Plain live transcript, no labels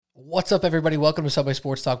What's up, everybody? Welcome to Subway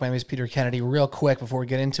Sports Talk. My name is Peter Kennedy. Real quick, before we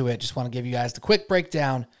get into it, just want to give you guys the quick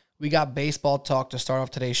breakdown. We got baseball talk to start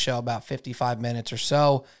off today's show, about 55 minutes or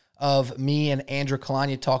so of me and Andrew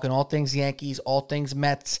Kalanya talking all things Yankees, all things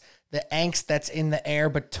Mets, the angst that's in the air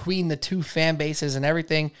between the two fan bases and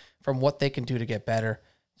everything from what they can do to get better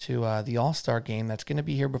to the All-Star game that's going to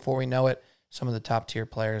be here before we know it. Some of the top-tier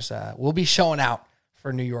players will be showing out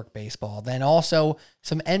for New York baseball. Then also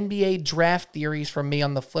some NBA draft theories from me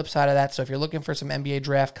on the flip side of that. So if you're looking for some NBA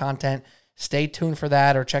draft content, stay tuned for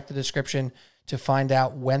that or check the description to find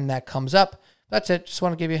out when that comes up. That's it. Just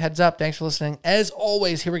want to give you a heads up. Thanks for listening. As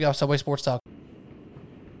always, here we go. Subway Sports Talk.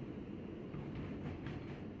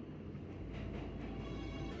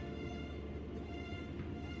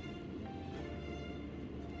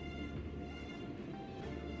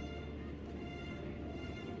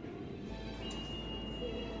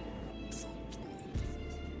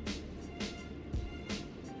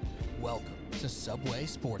 Welcome to Subway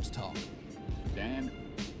Sports Talk. Dan,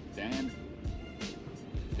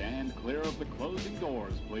 clear of the closing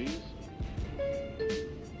doors, please.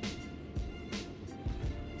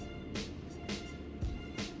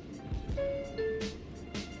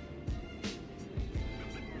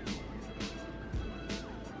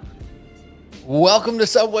 Welcome to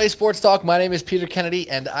Subway Sports Talk. My name is Peter Kennedy,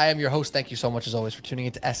 and I am your host. Thank you so much, as always, for tuning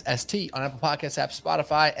into SST on Apple Podcasts app,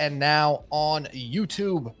 Spotify, and now on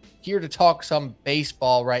YouTube. Here to talk some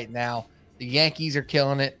baseball right now. The Yankees are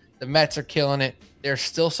killing it. The Mets are killing it. There's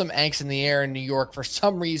still some angst in the air in New York for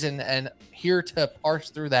some reason, and here to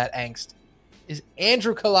parse through that angst is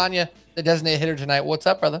Andrew Kalanya, the designated hitter tonight. What's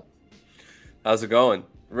up, brother? How's it going?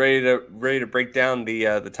 Ready to break down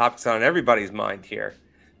the topics on everybody's mind here.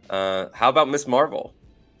 How about Miss Marvel?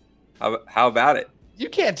 How about it? You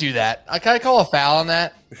can't do that. Can I call a foul on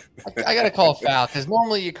that? I got to call a foul because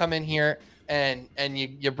normally you come in here and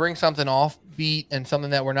you bring something offbeat and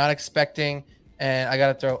something that we're not expecting, and I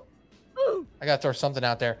got to throw something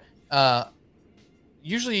out there.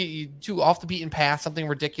 Usually you do off the beaten path, something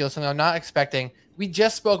ridiculous, and I'm not expecting. We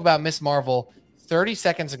just spoke about Miss Marvel 30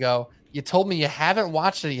 seconds ago. You told me you haven't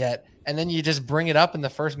watched it yet, and then you just bring it up in the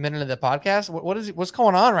first minute of the podcast. What's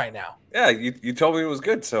going on right now? Yeah, you told me it was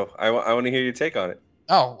good, so I want to hear your take on it.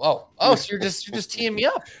 Oh! So you're just teeing me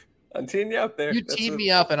up. I'm teeing you up there. You teed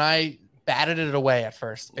me up, and I batted it away at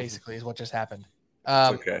first. Basically, is what just happened.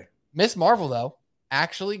 Okay. Miss Marvel, though,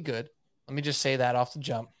 actually good. Let me just say that off the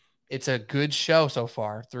jump. It's a good show so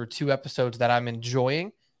far through 2 episodes that I'm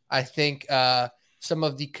enjoying. I think some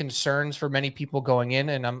of the concerns for many people going in,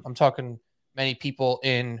 and I'm talking many people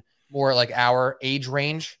in more like our age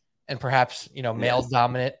range and perhaps, male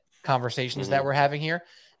dominant conversations that we're having here.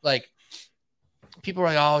 Like, people are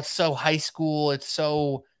like, oh, it's so high school. It's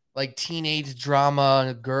so like teenage drama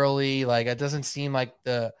and girly. Like, it doesn't seem like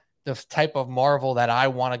the type of Marvel that I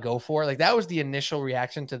want to go for. Like, that was the initial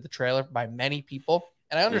reaction to the trailer by many people.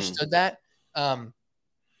 And I understood that.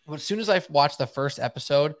 But as soon as I watched the first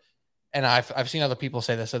episode, and I've seen other people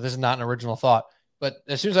say this, so this is not an original thought, but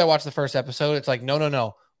as soon as I watched the first episode, it's like,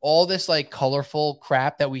 no. All this like colorful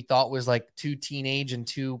crap that we thought was like too teenage and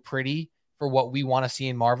too pretty for what we want to see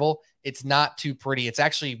in Marvel. It's not too pretty. It's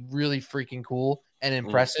actually really freaking cool and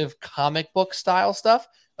impressive comic book style stuff.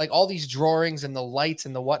 Like all these drawings and the lights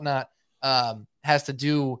and the whatnot has to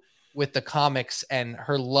do with the comics and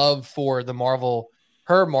her love for the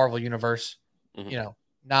her Marvel universe,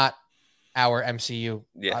 not our MCU,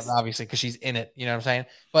 obviously, because she's in it, you know what I'm saying?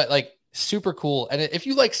 But like super cool. And if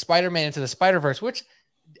you like Spider-Man Into the Spider-Verse, which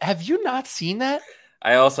have you not seen that?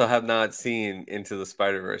 I also have not seen Into the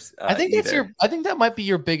Spider-Verse. I think I think that might be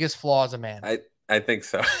your biggest flaw as a man. I think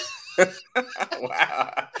so.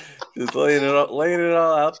 Wow. Just laying it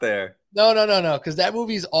all out there. No, because that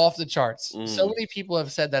movie's off the charts. So many people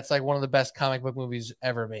have said that's like one of the best comic book movies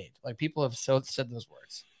ever made. Like people have said those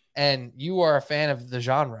words. And you are a fan of the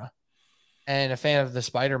genre and a fan of the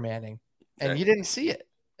Spider-Manning, and you didn't see it.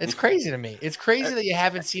 It's crazy to me. It's crazy that you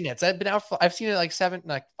haven't seen it. I've seen it like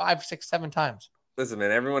 5, 6, 7 times. Listen, man,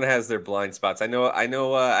 everyone has their blind spots. I know.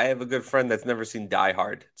 I have a good friend that's never seen Die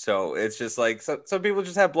Hard, so it's just like some people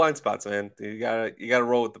just have blind spots, man. You gotta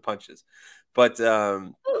roll with the punches. But I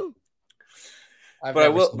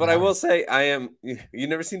will say I am. You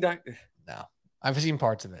never seen Die? No, I've seen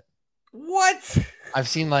parts of it. What? I've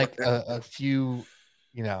seen like a few,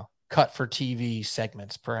 cut for TV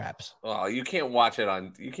segments, perhaps. Oh, you can't watch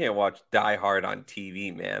Die Hard on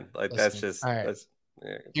TV, man. Like, that's just all right.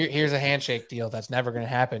 Here's a handshake deal that's never going to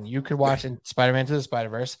happen. You could watch Spider-Man to the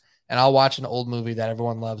Spider-Verse, and I'll watch an old movie that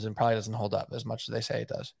everyone loves and probably doesn't hold up as much as they say it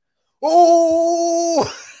does. Oh!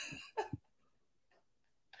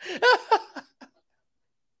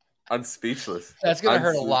 I'm speechless. That's gonna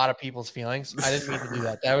hurt a lot of people's feelings. I didn't mean to do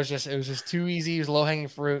that. It was just too easy. It was low hanging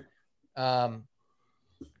fruit. Yeah.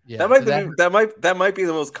 That might be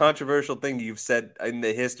the most controversial thing you've said in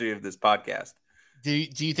the history of this podcast. Do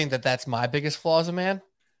you think that that's my biggest flaw as a man?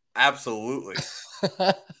 Absolutely.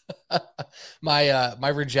 My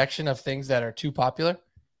rejection of things that are too popular,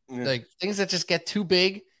 like things that just get too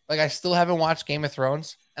big. Like I still haven't watched Game of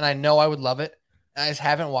Thrones, and I know I would love it. I just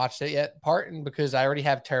haven't watched it yet. Part and because I already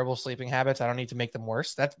have terrible sleeping habits, I don't need to make them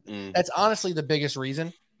worse. That's honestly the biggest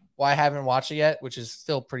reason why I haven't watched it yet, which is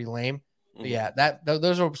still pretty lame. But yeah,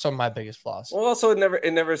 those are some of my biggest flaws. Well, also it never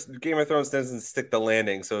Game of Thrones doesn't stick the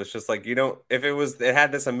landing, so it's just like if it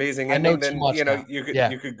had this amazing ending, then you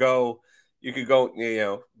could go,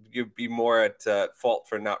 you'd be more at fault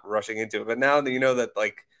for not rushing into it. But now that you know that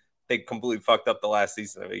like they completely fucked up the last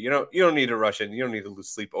season of it, you don't need to rush in. You don't need to lose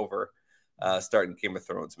sleep over starting Game of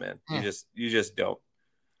Thrones, man. You just don't.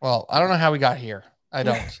 Well, I don't know how we got here. I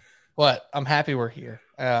don't, but I'm happy we're here.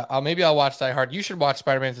 Maybe I'll watch Die Hard. You should watch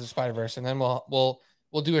Spider-Man Into the Spider-Verse, and then we'll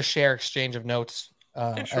do a share exchange of notes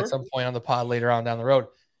at some point on the pod later on down the road.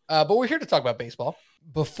 But we're here to talk about baseball.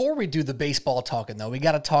 Before we do the baseball talking, though, we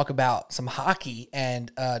got to talk about some hockey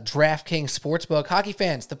and DraftKings Sportsbook. Hockey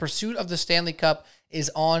fans, the pursuit of the Stanley Cup is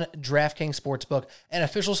on DraftKings Sportsbook, an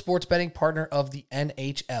official sports betting partner of the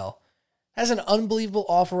NHL. Has an unbelievable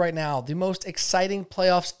offer right now. The most exciting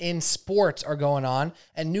playoffs in sports are going on,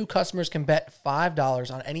 and new customers can bet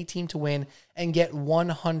 $5 on any team to win and get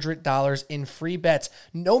 $100 in free bets,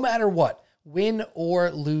 no matter what. Win or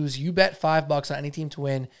lose, you bet $5 on any team to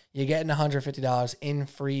win, you're getting $150 in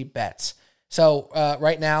free bets. So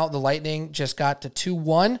right now, the Lightning just got to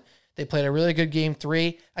 2-1. They played a really good game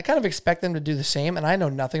 3. I kind of expect them to do the same, and I know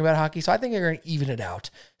nothing about hockey, so I think they're going to even it out.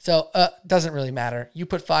 So doesn't really matter. You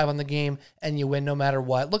put 5 on the game, and you win no matter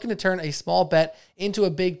what. Looking to turn a small bet into a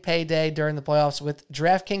big payday during the playoffs with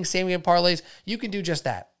DraftKings same-game parlays, you can do just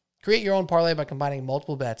that. Create your own parlay by combining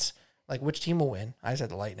multiple bets, like which team will win. I said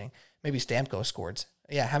the Lightning. Maybe Stamkos scored.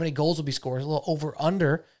 Yeah, how many goals will be scored? A little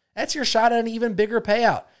over-under. That's your shot at an even bigger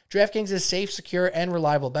payout. DraftKings is safe, secure, and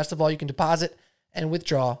reliable. Best of all, you can deposit and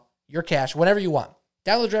withdraw your cash whenever you want.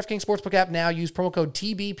 Download the DraftKings Sportsbook app now. Use promo code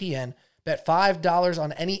TBPN. Bet $5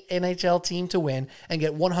 on any NHL team to win and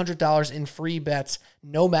get $100 in free bets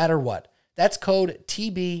no matter what. That's code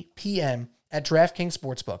TBPN at DraftKings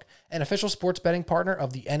Sportsbook, an official sports betting partner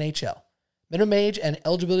of the NHL. Minimum age and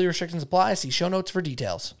eligibility restrictions apply. See show notes for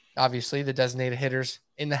details. Obviously, the designated hitters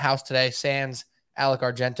in the house today, Sands, Alec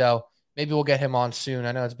Argento. Maybe we'll get him on soon.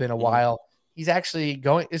 I know it's been a while. He's actually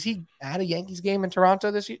going. Is he at a Yankees game in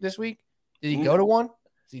Toronto this week? Did he go to one?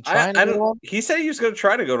 Is he trying to go to one? He said he was going to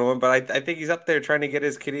try to go to one, but I think he's up there trying to get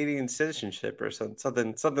his Canadian citizenship or something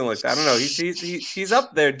like that. I don't know. He's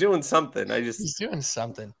up there doing something. He's doing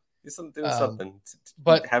something. He's doing something.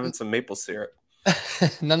 But having some maple syrup.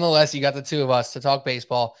 Nonetheless, you got the two of us to talk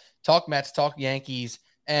baseball, talk Mets, talk Yankees,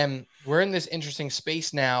 and we're in this interesting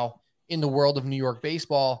space now in the world of New York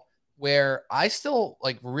baseball, where I still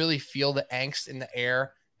really feel the angst in the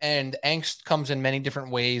air, and angst comes in many different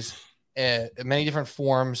ways, many different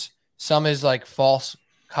forms. Some is like false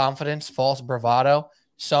confidence, false bravado.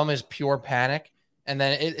 Some is pure panic. And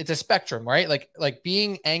then it's a spectrum, right? Like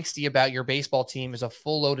being angsty about your baseball team is a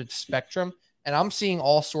full loaded spectrum. And I'm seeing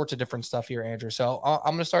all sorts of different stuff here, Andrew. So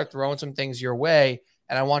I'm going to start throwing some things your way.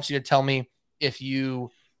 And I want you to tell me if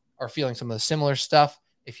you are feeling some of the similar stuff,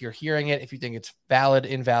 if you're hearing it, if you think it's valid,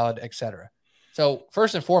 invalid, etc. So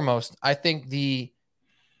first and foremost, I think the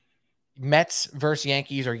Mets versus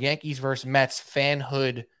Yankees or Yankees versus Mets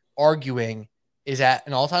fanhood arguing is at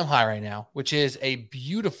an all-time high right now, which is a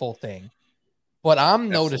beautiful thing. But I'm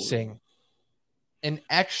noticing an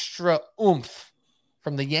extra oomph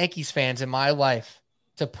from the Yankees fans in my life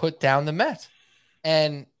to put down the Mets.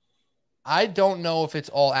 And I don't know if it's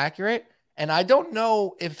all accurate. And I don't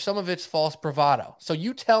know if some of it's false bravado. So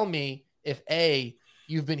you tell me if A,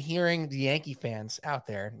 you've been hearing the Yankee fans out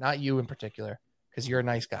there, not you in particular, because you're a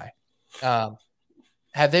nice guy.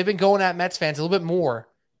 Have they been going at Mets fans a little bit more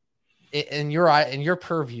in your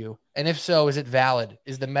purview? And if so, is it valid?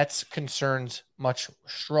 Is the Mets concerns much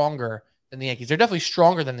stronger than the Yankees? They're definitely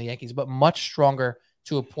stronger than the Yankees, but much stronger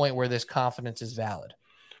to a point where this confidence is valid.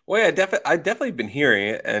 Well, yeah, I've definitely been hearing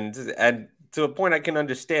it, and to a point I can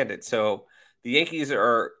understand it. So the Yankees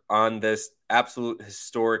are on this absolute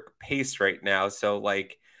historic pace right now. So I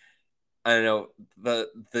don't know,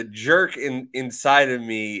 the jerk inside of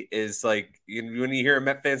me is like, when you hear a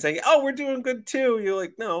Met fan saying, "Oh, we're doing good too," you're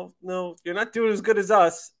like, no, you're not doing as good as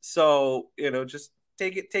us. So just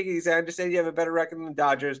take it easy. I understand you have a better record than the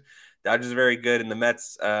Dodgers. Dodgers are very good, and the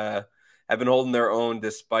Mets have have been holding their own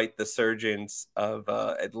despite the surgence of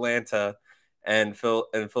Atlanta and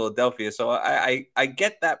Philadelphia. So I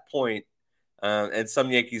get that point. And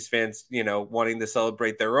some Yankees fans, wanting to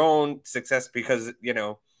celebrate their own success because,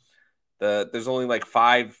 there's only like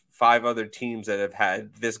five other teams that have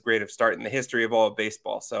had this great of start in the history of all of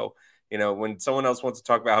baseball. So, when someone else wants to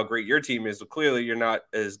talk about how great your team is, well, clearly you're not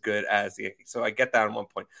as good as the Yankees. So I get that on one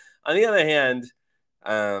point. On the other hand,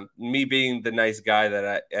 me being the nice guy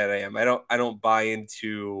that I am, I don't buy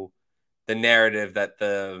into the narrative that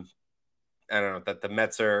the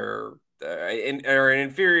Mets are an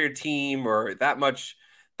inferior team or that much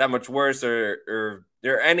worse or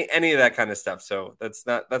any of that kind of stuff. So that's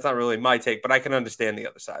not really my take, but I can understand the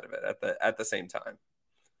other side of it at the same time.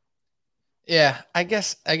 Yeah, I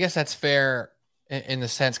guess that's fair in the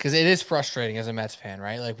sense because it is frustrating as a Mets fan,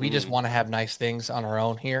 right? Like we just want to have nice things on our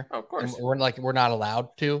own here, Oh, of and course. we're not allowed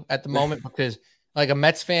to at the moment because like a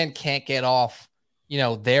Mets fan can't get off,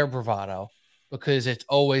 their bravado because it's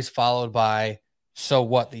always followed by so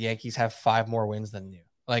what the Yankees have 5 more wins than you.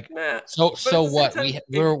 Like Nah, but so at the same what time,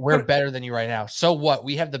 we're better than you right now. So what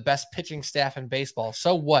we have the best pitching staff in baseball.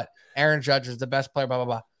 So what Aaron Judge is the best player. Blah blah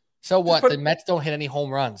blah. So what the Mets don't hit any home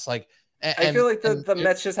runs. Like I feel like and the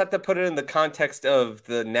Mets just have to put it in the context of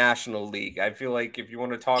the National League. I feel like if you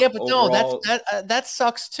want to yeah, talk but no, overall, that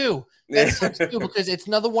sucks too. That sucks too because it's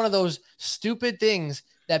another one of those stupid things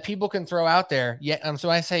that people can throw out there. Yeah,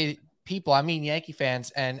 so I say people, I mean Yankee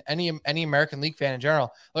fans and any American League fan in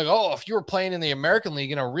general. Like, oh, if you were playing in the American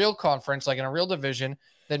League in a real conference, like in a real division,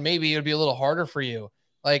 then maybe it would be a little harder for you.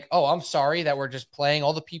 Like, oh, I'm sorry that we're just playing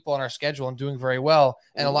all the people on our schedule and doing very well,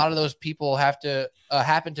 and a lot of those people have to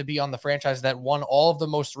happen to be on the franchise that won all of the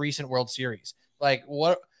most recent World Series. Like,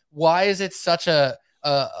 what? Why is it such a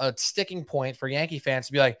sticking point for Yankee fans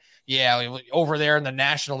to be like, yeah, over there in the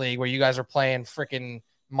National League where you guys are playing freaking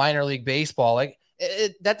minor league baseball? Like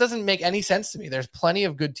that doesn't make any sense to me. There's plenty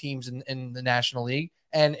of good teams in the National League.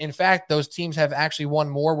 And in fact, those teams have actually won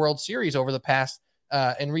more World Series over the past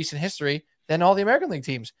in recent history than all the American League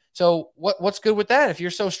teams. So what's good with that? If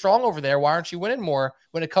you're so strong over there, why aren't you winning more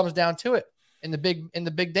when it comes down to it in the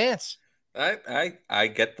big dance? I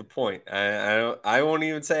get the point. I won't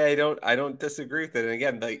even say I don't disagree with it. And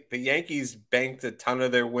again, the Yankees banked a ton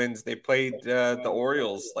of their wins. They played the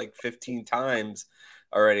Orioles like 15 times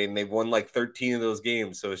already, and they've won like 13 of those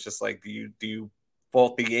games. So it's just like, do you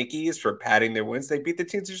fault the Yankees for padding their wins? They beat the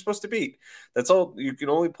teams they're supposed to beat. That's all. You can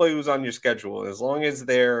only play who's on your schedule. As long as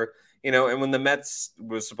they're and when the Mets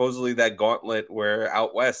was supposedly that gauntlet where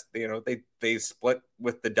out west, they split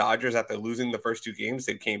with the Dodgers after losing the first 2 games.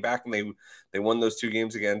 They came back and they won those 2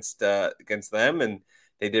 games against them, and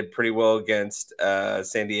they did pretty well against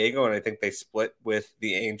San Diego, and I think they split with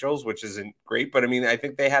the Angels, which isn't great. But I mean, I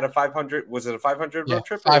think they had a 500. Was it a 500 Yeah, road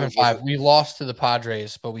trip or five and was five. it? We lost to the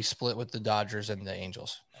Padres, but we split with the Dodgers and the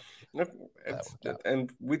Angels, I believe. No, That worked out.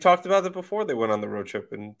 and we talked about it before they went on the road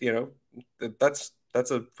trip, and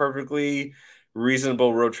that's a perfectly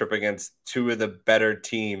reasonable road trip against 2 of the better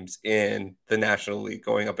teams in the National League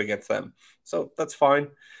going up against them. So that's fine.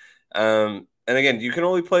 And again, you can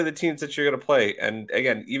only play the teams that you're going to play. And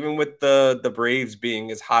again, even with the Braves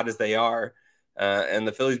being as hot as they are, and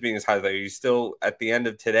the Phillies being as high as they are, you still at the end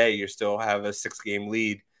of today, you still have a 6-game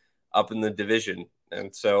lead up in the division.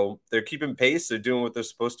 And so they're keeping pace. They're doing what they're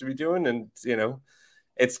supposed to be doing. And,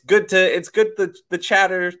 it's good the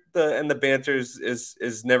chatter and the banter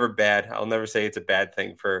is never bad. I'll never say it's a bad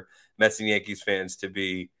thing for Mets and Yankees fans to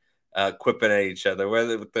be quipping at each other.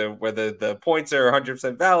 Whether the points are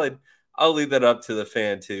 100% valid, I'll leave that up to the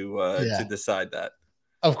fan to Yeah. decide that.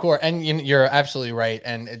 Of course, and you're absolutely right,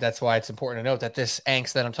 and that's why it's important to note that this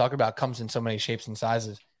angst that I'm talking about comes in so many shapes and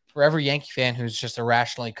sizes. For every Yankee fan who's just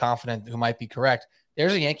irrationally confident who might be correct,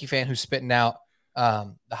 there's a Yankee fan who's spitting out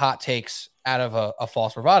the hot takes out of a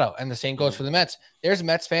false bravado, and the same goes for the Mets. There's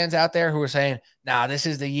Mets fans out there who are saying, "Nah, this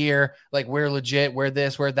is the year. Like we're legit. We're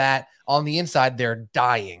this. We're that." On the inside, they're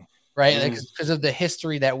dying, right? Because of the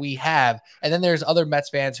history that we have. And then there's other Mets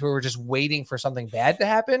fans who are just waiting for something bad to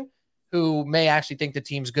happen, who may actually think the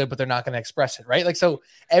team's good, but they're not going to express it, right? Like, so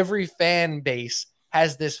every fan base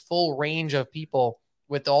has this full range of people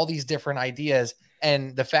with all these different ideas.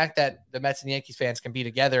 And the fact that the Mets and Yankees fans can be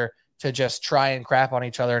together to just try and crap on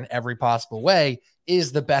each other in every possible way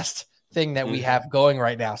is the best thing that we have going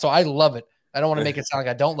right now. So I love it. I don't want to make it sound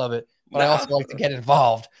like I don't love it, but I also like to get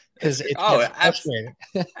involved because it gets frustrating.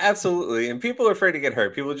 Absolutely. And people are afraid to get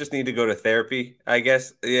hurt. People just need to go to therapy, I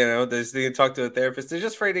guess. They just need to talk to a therapist. They're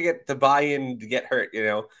just afraid to buy in to get hurt,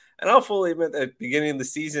 And I'll fully admit that at the beginning of the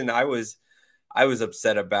season, I was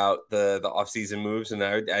upset about the offseason moves and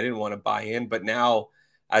I didn't want to buy in. But now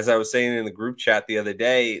as I was saying in the group chat the other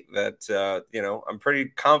day, that I'm pretty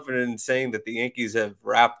confident in saying that the Yankees have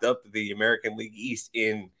wrapped up the American League East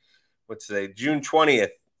in what's today, June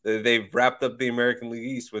 20th. They've wrapped up the American League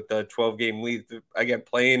East with a 12-game lead. Again,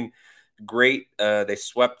 playing great. They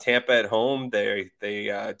swept Tampa at home. They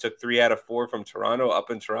took 3 out of 4 from Toronto up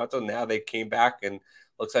in Toronto. Now they came back and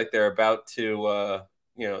looks like they're about to.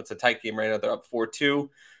 It's a tight game right now. They're up 4-2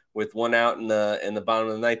 with 1 out in the bottom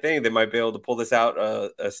of the ninth inning. They might be able to pull this out,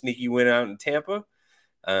 a sneaky win out in Tampa.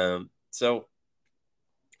 So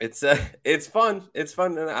it's fun. It's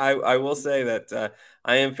fun, and I will say that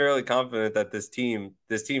I am fairly confident that this team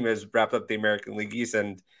has wrapped up the American League East.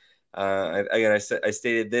 And again, I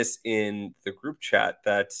stated this in the group chat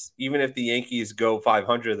that even if the Yankees go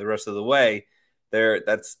 500 the rest of the way,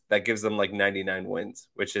 that gives them like 99 wins,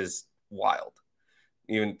 which is wild.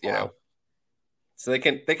 Even so they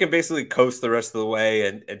can basically coast the rest of the way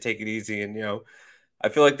and take it easy. And I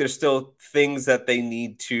feel like there's still things that they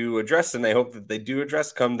need to address, and I hope that they do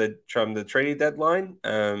address come the trading deadline.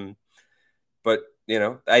 But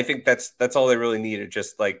I think that's all they really needed,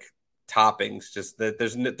 just like toppings. Just that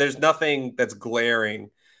there's nothing that's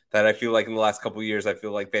glaring that I feel like in the last couple of years I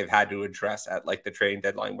feel like they've had to address at like the trading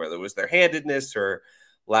deadline, whether it was their handedness or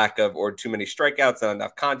lack of or too many strikeouts, not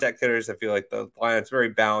enough contact hitters. I feel like the lineup's very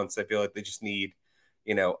balanced. I feel like they just need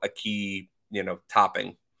a key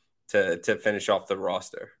topping to finish off the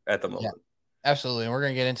roster at the moment. Yeah, absolutely. And we're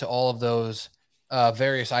going to get into all of those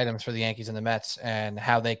various items for the Yankees and the Mets and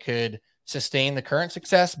how they could sustain the current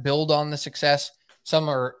success, build on the success. Some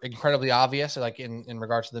are incredibly obvious, like in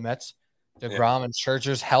regards to the Mets. DeGrom and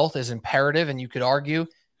Scherzer's health is imperative, and you could argue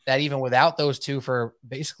that even without those two for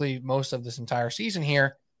basically most of this entire season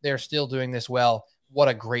here, they're still doing this well. What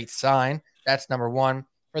a great sign. That's number one.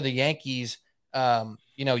 For the Yankees,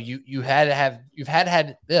 you've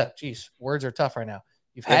had words are tough right now.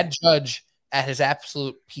 You've had Judge at his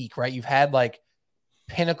absolute peak, right? You've had like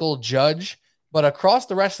pinnacle Judge, but across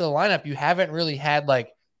the rest of the lineup, you haven't really had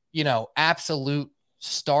like, absolute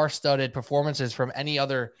star-studded performances from any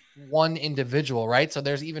other one individual, right? So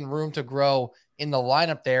there's even room to grow in the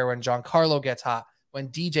lineup there when Giancarlo gets hot, when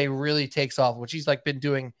DJ really takes off, which he's like been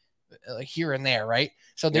doing here and there, right?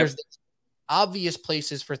 So there's obvious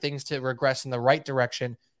places for things to regress in the right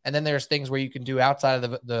direction. And then there's things where you can do outside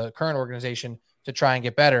of the current organization to try and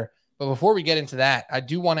get better. But before we get into that, I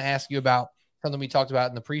do want to ask you about something we talked about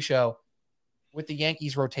in the pre-show with the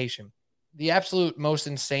Yankees rotation. The absolute most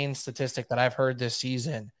insane statistic that I've heard this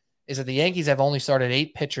season is that the Yankees have only started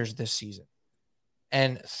 8 pitchers this season.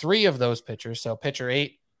 And 3 of those pitchers, so pitcher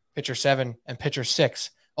 8, pitcher 7, and pitcher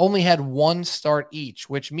 6, only had 1 start each,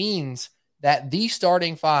 which means that the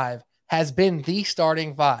starting 5 has been the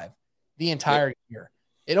starting 5 the entire year.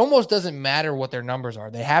 It almost doesn't matter what their numbers are.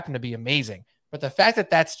 They happen to be amazing. But the fact that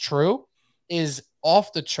that's true is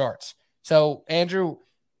off the charts. So, Andrew,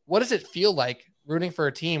 what does it feel like rooting for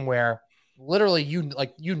a team where literally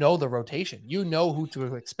the rotation, who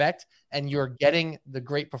to expect, and you're getting the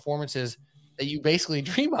great performances that you basically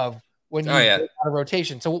dream of when you get out of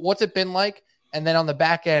rotation? So what's it been like? And then on the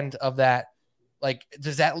back end of that, like,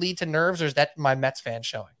 does that lead to nerves, or is that my Mets fan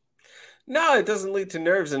showing? No, it doesn't lead to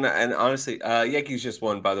nerves. And honestly, Yankees just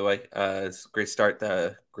won, by the way. It's a great start,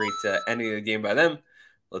 great ending of the game by them.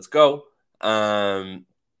 Let's go. No,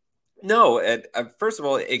 first of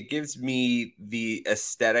all, it gives me the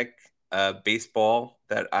aesthetic baseball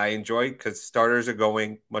that I enjoy, because starters are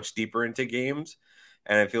going much deeper into games.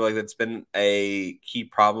 And I feel like that's been a key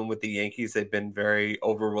problem with the Yankees. They've been very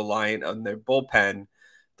over-reliant on their bullpen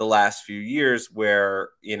the last few years, where,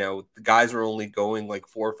 the guys were only going like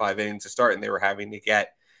 4 or 5 innings to start, and they were having to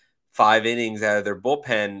get 5 innings out of their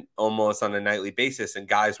bullpen almost on a nightly basis. And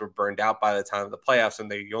guys were burned out by the time of the playoffs,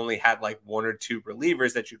 and you only had like 1 or 2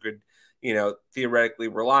 relievers that you could, theoretically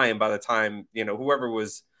rely on by the time, whoever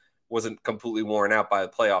wasn't completely worn out by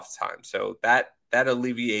the playoff time. So that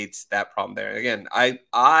alleviates that problem there. Again,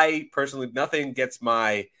 I personally, nothing gets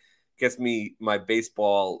me my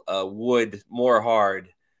baseball wood more hard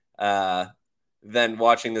than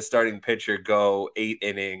watching the starting pitcher go 8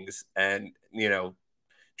 innings and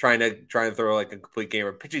trying to throw like a complete game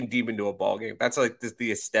or pitching deep into a ball game. That's like just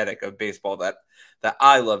the aesthetic of baseball that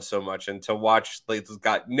I love so much. And to watch like those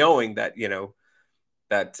guys, knowing that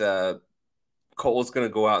that Cole's going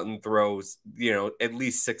to go out and throws at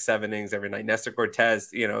least 6-7 innings every night. Nestor Cortez,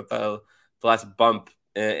 the last bump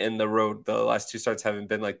in the road, the last 2 starts haven't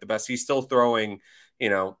been like the best. He's still throwing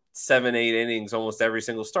 7-8 innings almost every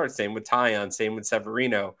single start. Same with Tyon, same with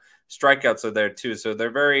Severino. Strikeouts are there too, so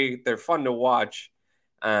they're fun to watch.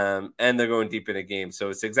 and they're going deep in a game. So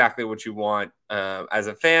it's exactly what you want as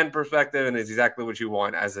a fan perspective, and it's exactly what you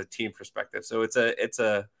want as a team perspective. So it's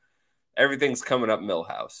a everything's coming up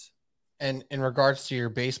Millhouse. And in regards to your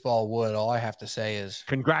baseball wood, all I have to say is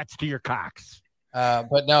congrats to your Cox.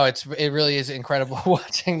 But no, it really is incredible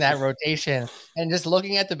watching that rotation and just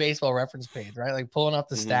looking at the baseball reference page, right? Like pulling up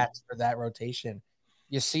the stats for that rotation.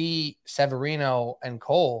 You see Severino and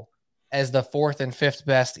Cole as the 4th and 5th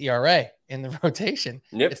best ERA in the rotation.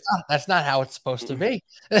 Yep. That's not how it's supposed to be.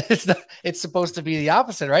 It's supposed to be the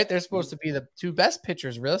opposite, right? They're supposed to be the 2 best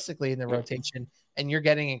pitchers realistically in the rotation, and you're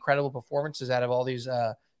getting incredible performances out of all these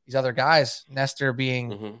other guys. Nestor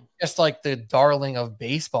being just like the darling of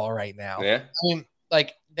baseball right now. Yeah. I mean,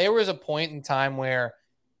 like there was a point in time where,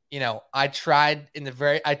 I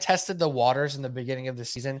tested the waters in the beginning of the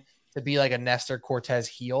season to be like a Nestor Cortez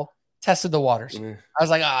heel. Tested the waters. I was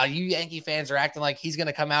like, you Yankee fans are acting like he's going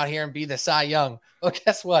to come out here and be the Cy Young. Well,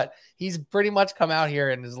 guess what? He's pretty much come out here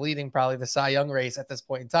and is leading probably the Cy Young race at this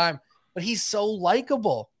point in time. But he's so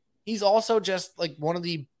likable. He's also just like one of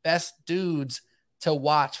the best dudes to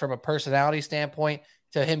watch from a personality standpoint,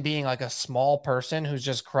 to him being like a small person who's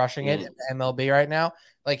just crushing it in the MLB right now.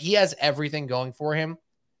 Like he has everything going for him.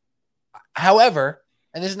 However,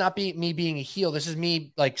 and this is not me being a heel, this is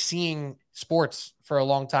me like seeing sports for a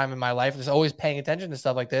long time in my life, just always paying attention to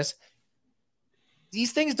stuff like this.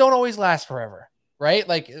 These things don't always last forever, right?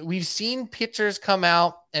 Like we've seen pitchers come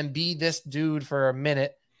out and be this dude for a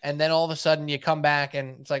minute, and then all of a sudden you come back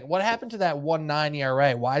and it's like, what happened to that 1.9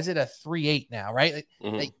 ERA? Why is it a 3.8 now, right?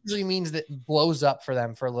 That usually means that it blows up for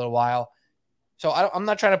them for a little while. So I'm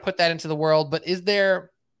not trying to put that into the world, but is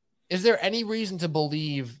there any reason to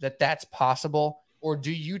believe that that's possible? Or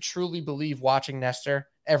do you truly believe, watching Nestor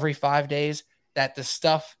every 5 days, that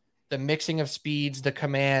the mixing of speeds, the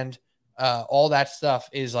command, all that stuff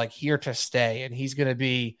is like here to stay, and he's going to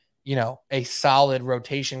be, a solid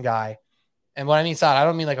rotation guy? And what I mean solid, I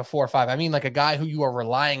don't mean like a 4 or 5. I mean like a guy who you are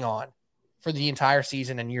relying on for the entire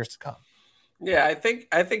season and years to come. Yeah, I think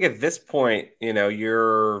at this point,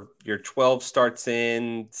 your 12 starts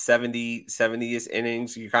in 70-ish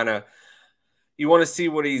innings. You want to see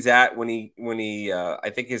what he's at when he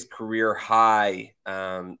I think his career high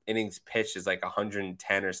innings pitched is like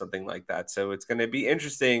 110 or something like that. So it's going to be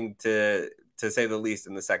interesting to say the least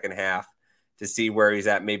in the second half to see where he's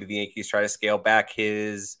at. Maybe the Yankees try to scale back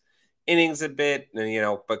his innings a bit,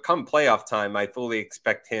 and but come playoff time, I fully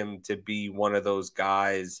expect him to be one of those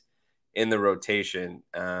guys in the rotation,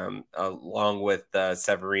 along with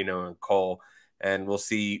Severino and Cole, and we'll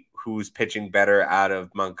see who's pitching better out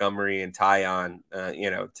of Montgomery and Tyon,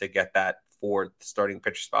 to get that 4th starting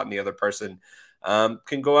pitcher spot, and the other person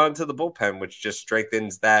can go out into the bullpen, which just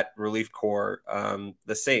strengthens that relief core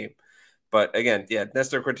the same. But again,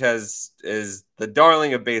 Nestor Cortez is the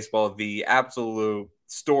darling of baseball, the absolute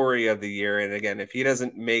story of the year. And again, if he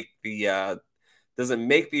doesn't make the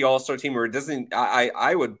All-Star team, or doesn't,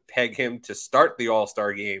 I would peg him to start the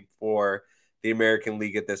All-Star game for the American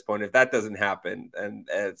League at this point. If that doesn't happen, and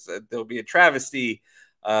there'll be a travesty,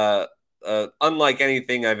 unlike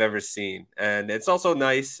anything I've ever seen. And it's also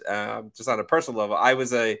nice, just on a personal level. I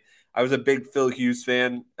was a big Phil Hughes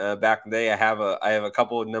fan back in the day. I have a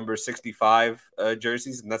couple of number 65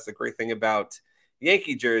 jerseys, and that's the great thing about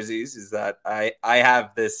Yankee jerseys is that I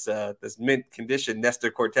have this mint condition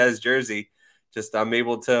Nestor Cortez jersey. Just I'm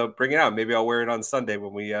able to bring it out. Maybe I'll wear it on Sunday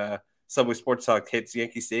when we Subway Sports Talk hits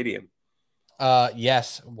Yankee Stadium.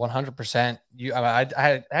 Yes, 100%.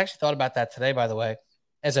 I actually thought about that today, by the way,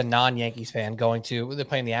 as a non-Yankees fan they're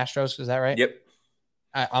playing the Astros. Is that right? Yep.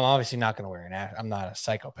 I'm obviously not going to wear I'm not a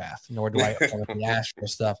psychopath, nor do I own the Astros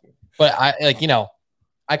stuff. But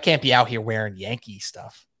I can't be out here wearing Yankee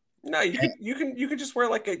stuff. No, you can just wear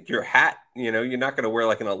like your hat. You're not going to wear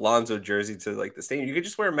like an Alonso jersey to like the stadium. You could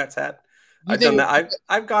just wear a Mets hat. I've done that.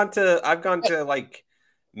 I've gone to like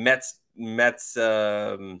Mets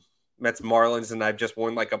Marlins, and I've just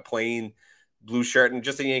worn like a plain blue shirt and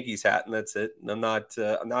just a Yankees hat, and that's it. And I'm not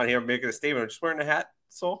here making a statement. I'm just wearing a hat.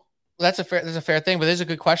 So that's a fair thing. But there's a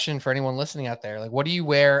good question for anyone listening out there. Like, what do you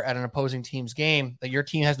wear at an opposing team's game that your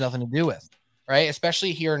team has nothing to do with, right?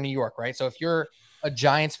 Especially here in New York, right? So if you're a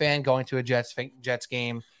Giants fan going to a Jets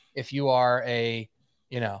game, if you are a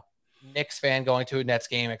Knicks fan going to a Nets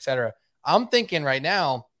game, etc. I'm thinking right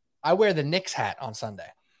now, I wear the Knicks hat on Sunday.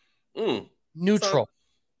 Neutral.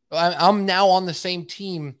 So I'm now on the same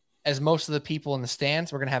team as most of the people in the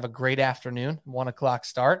stands. We're going to have a great afternoon, 1:00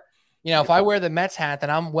 start. If I wear the Mets hat,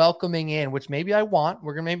 then I'm welcoming in, which maybe I want.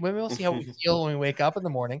 Maybe we'll see how we feel when we wake up in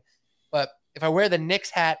the morning. But if I wear the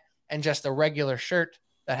Knicks hat and just a regular shirt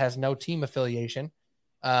that has no team affiliation,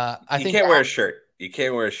 I think you can't wear a shirt. You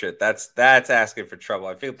can't wear a shirt. That's asking for trouble.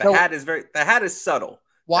 I feel So the hat is subtle. The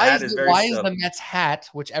why hat is is the, very why is the subtle. Mets hat,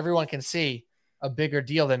 which everyone can see, a bigger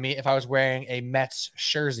deal than me if I was wearing a Mets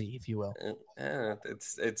jersey, if you will?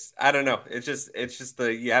 It's I don't know. It's just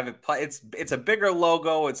the you have it. It's a bigger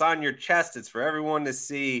logo. It's on your chest. It's for everyone to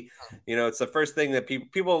see. It's the first thing that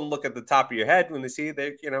people look at the top of your head when they see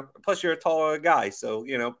they. Plus you're a taller guy, so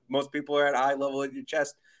most people are at eye level at your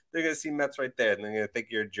chest. They're gonna see Mets right there, and they're gonna think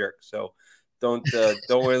you're a jerk. So don't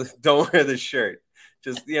wear don't wear the shirt.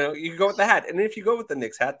 Just you can go with the hat, and if you go with the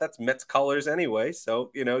Knicks hat, that's Mets colors anyway.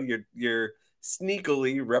 So you're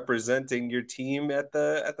sneakily representing your team at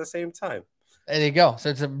the same time. There you go. So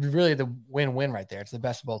it's really the win-win right there. It's the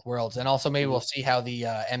best of both worlds. And also maybe we'll Mhm. see how the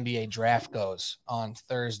NBA draft goes on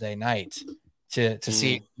Thursday night to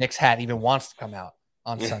see if Mhm. Knicks hat even wants to come out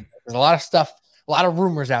on Sunday. There's a lot of stuff, a lot of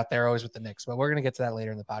rumors out there always with the Knicks, but we're going to get to that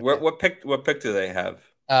later in the podcast. What pick do they have?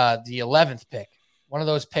 The 11th pick. One of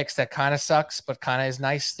those picks that kind of sucks, but kind of is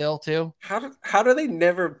nice still too. How do they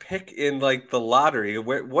never pick in like the lottery?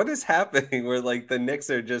 What is happening where like the Knicks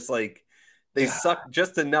are just like they suck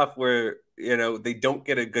just enough where they don't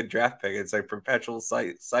get a good draft pick. It's like perpetual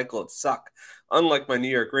cycle of suck. Unlike my New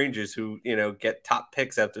York Rangers who get top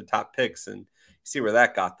picks after top picks and see where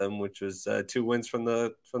that got them, which was 2 wins from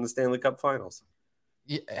the Stanley Cup Finals.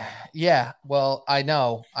 Yeah. Well, I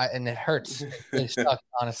know, and it hurts. It really sucks,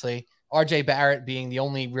 honestly. RJ Barrett being the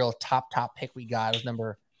only real top pick we got was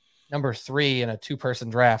number 3 in a 2-person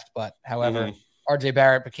draft. But however, Mhm. RJ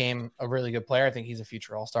Barrett became a really good player. I think he's a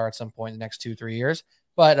future All-Star at some point in the next 2-3 years.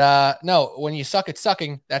 But no, when you suck at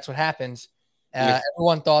sucking, that's what happens.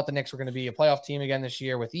 Everyone thought the Knicks were going to be a playoff team again this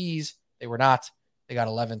year with ease. They were not. They got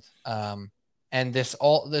 11th. And this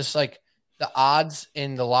like the odds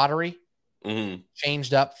in the lottery Mhm.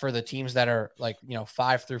 changed up for the teams that are like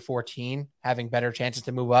 5 through 14 having better chances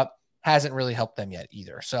to move up hasn't really helped them yet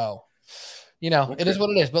either. So it is Okay. what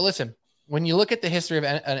it is. But listen, when you look at the history of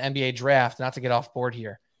an NBA draft, not to get off board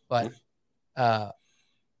here, but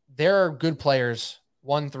there are good players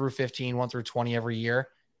 1 through 15, 1 through 20 every year,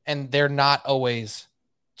 and they're not always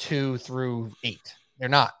 2 through 8. They're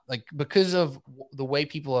not, like, because of the way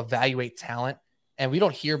people evaluate talent. And we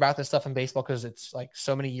don't hear about this stuff in baseball because it's like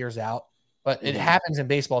so many years out, but it happens in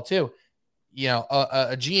baseball too.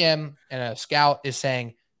 A GM and a scout is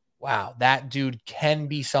saying, wow, that dude can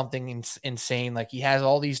be something insane. Like, he has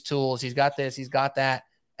all these tools. He's got this, he's got that.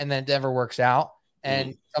 And then it never works out.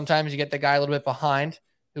 And sometimes you get the guy a little bit behind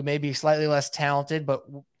who may be slightly less talented, but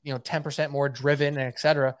 10% more driven, and et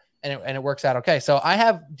cetera. And it works out okay. So I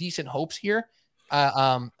have decent hopes here.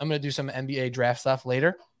 I'm going to do some NBA draft stuff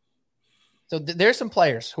later. So there's some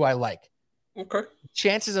players who I like. Okay.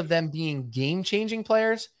 Chances of them being game-changing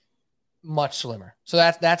players, much slimmer. So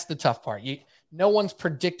that's the tough part. No one's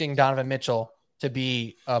predicting Donovan Mitchell to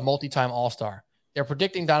be a multi-time All-Star. They're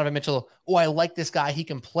predicting Donovan Mitchell. Oh, I like this guy. He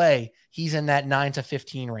can play. He's in that 9 to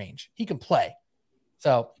 15 range. He can play.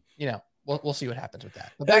 So we'll see what happens with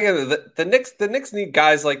that. But Again, the Knicks need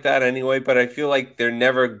guys like that anyway, but I feel like they're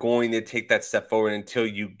never going to take that step forward until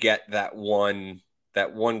you get that one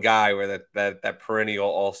guy or that perennial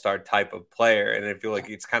all-star type of player. And I feel like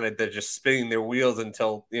it's kind of they're just spinning their wheels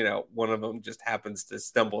until one of them just happens to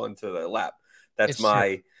stumble into their lap. That's it's true.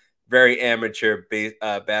 my very amateur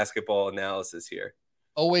basketball analysis here.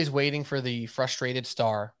 Always waiting for the frustrated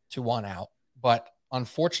star to want out, but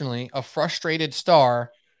unfortunately, a frustrated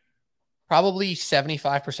star probably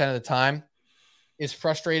 75% of the time is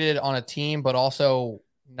frustrated on a team, but also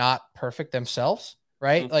not perfect themselves,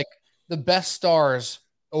 right? Like, the best stars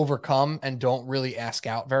overcome and don't really ask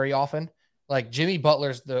out very often. Like, Jimmy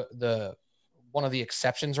Butler's the one of the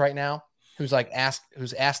exceptions right now, who's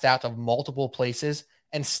asked out of multiple places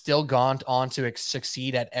and still gone on to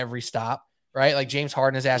succeed at every stop, right? Like, James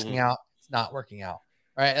Harden is asking out, it's not working out,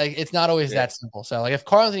 right? Like, it's not always that simple. So, like, if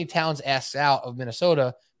Karl-Anthony Towns asks out of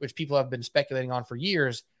Minnesota, which people have been speculating on for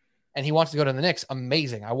years, and he wants to go to the Knicks,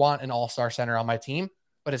 amazing. I want an all-star center on my team.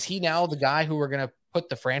 But is he now the guy who we're going to put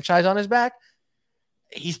the franchise on his back?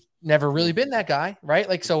 He's never really been that guy, right?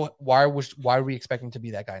 Like, so why are we expecting to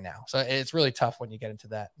be that guy now? So it's really tough when you get into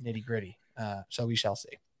that nitty gritty. So we shall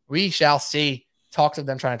see. We shall see. Talks of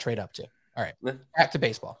them trying to trade up too. All right, back to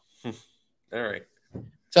baseball. All right.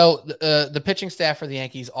 So the pitching staff for the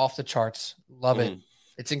Yankees, off the charts. Love it.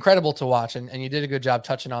 It's incredible to watch, and you did a good job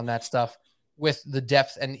touching on that stuff with the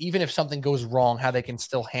depth, and even if something goes wrong, how they can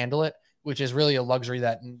still handle it, which is really a luxury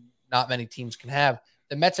that not many teams can have.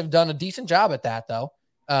 The Mets have done a decent job at that, though,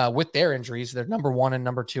 with their injuries. They're number 1 and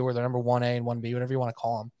number 2, or they're number 1A and 1B, whatever you want to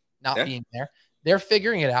call them, not being there. They're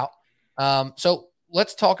figuring it out. So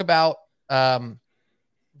let's talk about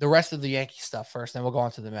the rest of the Yankee stuff first, then we'll go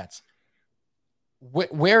on to the Mets.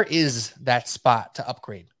 Where is that spot to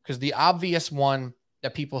upgrade? Because the obvious one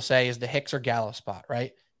that people say is the Hicks or Gallo spot,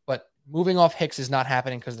 right? But moving off Hicks is not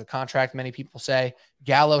happening because of the contract. Many people say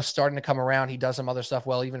Gallo's starting to come around. He does some other stuff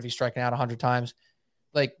well, even if he's striking out 100 times.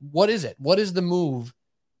 Like, what is it? What is the move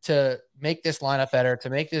to make this lineup better, to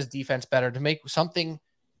make this defense better, to make something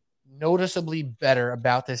noticeably better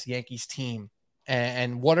about this Yankees team?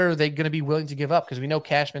 And what are they going to be willing to give up? Because we know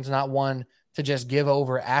Cashman's not one to just give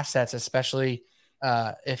over assets, especially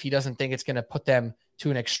if he doesn't think it's going to put them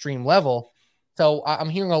to an extreme level. So I'm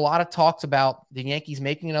hearing a lot of talks about the Yankees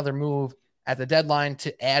making another move at the deadline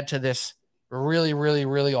to add to this really, really,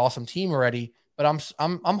 really awesome team already. But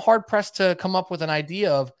I'm hard pressed to come up with an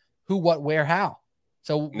idea of who, what, where, how.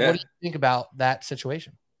 So what do you think about that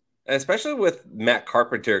situation? Especially with Matt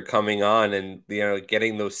Carpenter coming on and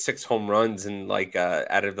getting those 6 home runs and like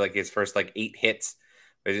out of like his first like 8 hits,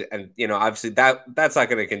 and obviously that's not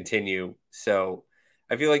going to continue. So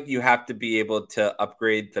I feel like you have to be able to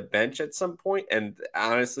upgrade the bench at some point. And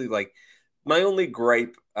honestly, like my only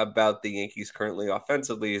gripe about the Yankees currently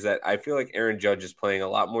offensively is that I feel like Aaron Judge is playing a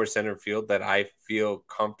lot more center field that I feel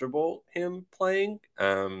comfortable him playing,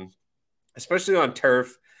 especially on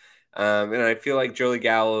turf. And I feel like Joey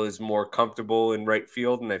Gallo is more comfortable in right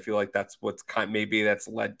field, and I feel like that's what's maybe that's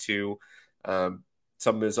led to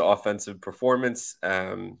some of his offensive performance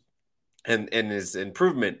and his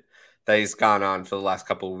improvement that he's gone on for the last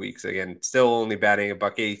couple of weeks. Again, still only batting a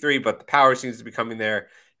 .183, but the power seems to be coming there,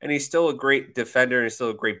 and he's still a great defender and he's still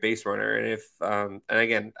a great base runner. And and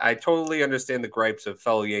again, I totally understand the gripes of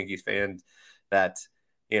fellow Yankees fans that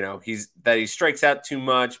he strikes out too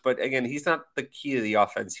much, but again, he's not the key to the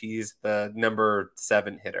offense. He's the number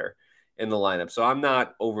 7 hitter in the lineup. So I'm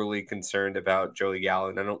not overly concerned about Joey Gallo.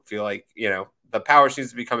 I don't feel like, the power seems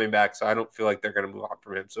to be coming back. So I don't feel like they're going to move on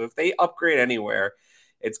from him. So if they upgrade anywhere,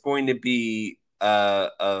 it's going to be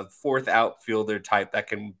a 4th outfielder type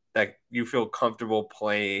that you feel comfortable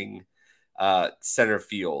playing center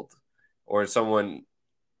field, or someone,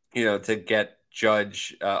 to get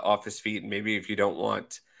Judge off his feet. And maybe if you don't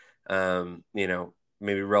want,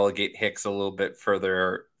 maybe relegate Hicks a little bit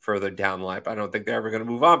further down the line. But I don't think they're ever going to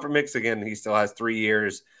move on from Hicks again. He still has 3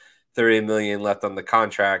 years, $30 million left on the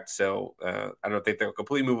contract. So I don't think they'll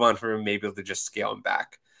completely move on from him. Maybe they'll just scale him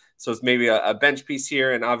back. So it's maybe a bench piece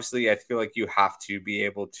here. And obviously I feel like you have to be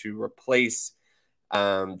able to replace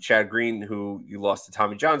Chad Green, who you lost to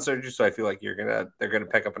Tommy John surgery. So I feel like they're going to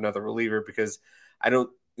pick up another reliever, because I don't,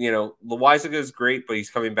 Loaizaga is great, but he's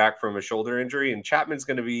coming back from a shoulder injury, and Chapman's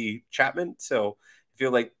going to be Chapman. So I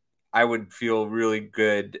feel like I would feel really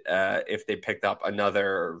good if they picked up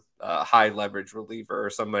another high leverage reliever,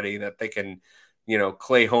 or somebody that they can,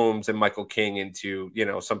 Clay Holmes and Michael King into,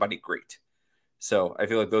 somebody great. So I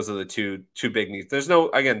feel like those are the two big needs. There's no,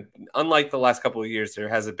 again, unlike the last couple of years, there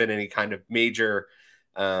hasn't been any kind of major,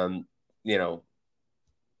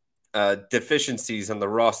 deficiencies on the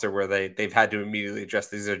roster where they've had to immediately address.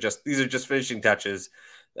 These are just finishing touches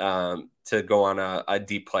to go on a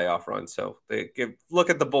deep playoff run. So look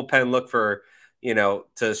at the bullpen, look for,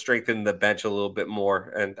 to strengthen the bench a little bit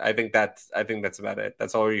more. And I think that's about it.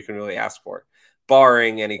 That's all you can really ask for,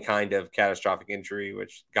 barring any kind of catastrophic injury,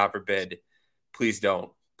 which God forbid, please don't,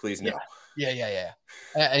 please no. Yeah.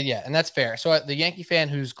 And that's fair. So the Yankee fan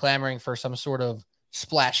who's clamoring for some sort of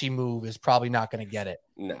splashy move is probably not going to get it.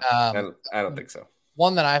 No, I don't think so.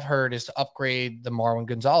 One that I've heard is to upgrade the Marwin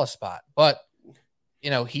Gonzalez spot, but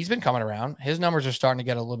he's been coming around. His numbers are starting to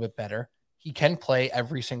get a little bit better. He can play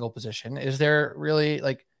every single position. Is there really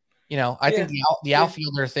I think the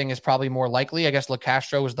outfielder thing is probably more likely. I guess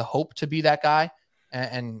LeCastro is the hope to be that guy,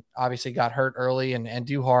 and obviously got hurt early, and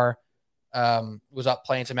Duhar was up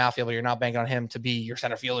playing some outfield, but you're not banking on him to be your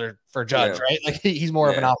center fielder for Judge, right? Like he's more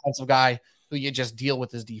of an offensive guy who you just deal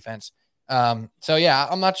with his defense. So yeah,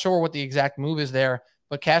 I'm not sure what the exact move is there,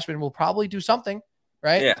 but Cashman will probably do something,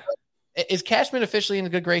 right? Yeah. Is Cashman officially in the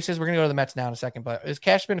good graces? We're going to go to the Mets now in a second, but is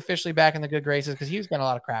Cashman officially back in the good graces? Because he was getting a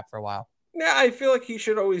lot of crap for a while. Yeah, I feel like he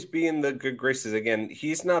should always be in the good graces. Again,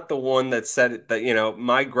 he's not the one that said it, that,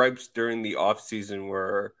 my gripes during the offseason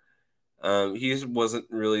were he wasn't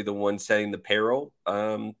really the one setting the payroll,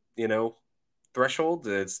 threshold.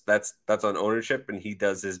 That's on ownership, and he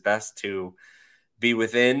does his best to be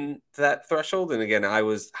within that threshold. And again, I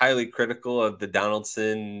was highly critical of the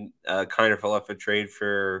Donaldson kind of fell off a trade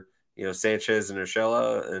for Sanchez and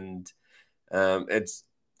Urshela, and it's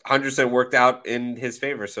 100% worked out in his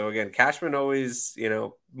favor. So again, Cashman always,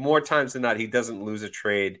 more times than not, he doesn't lose a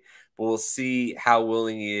trade, but we'll see how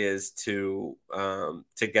willing he is to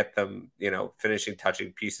get them, finishing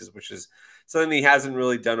touching pieces, which is something he hasn't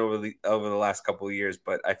really done over the last couple of years.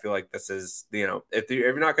 But I feel like this is, if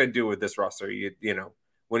you're not going to do it with this roster,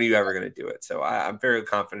 when are you ever going to do it? So I'm very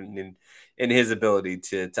confident in his ability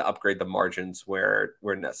to upgrade the margins where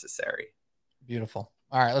necessary. Beautiful.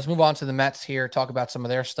 All right, let's move on to the Mets here. Talk about some of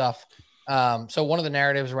their stuff. So one of the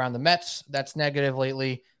narratives around the Mets that's negative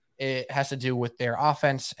lately, it has to do with their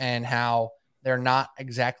offense and how they're not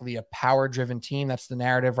exactly a power-driven team. That's the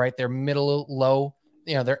narrative, right? They're middle low.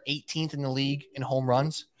 They're 18th in the league in home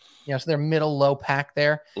runs. So they're middle low pack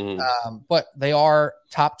there. But they are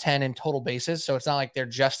top 10 in total bases. So it's not like they're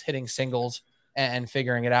just hitting singles and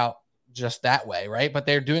figuring it out just that way, right? But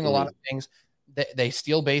they're doing a lot of things. They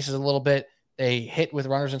steal bases a little bit. They hit with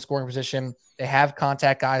runners in scoring position. They have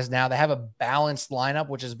contact guys now. They have a balanced lineup,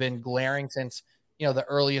 which has been glaring since the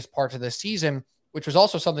earliest parts of the season, which was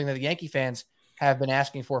also something that the Yankee fans have been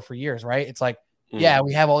asking for years, right? It's like, yeah,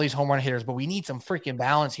 we have all these home run hitters, but we need some freaking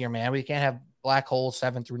balance here, man. We can't have black holes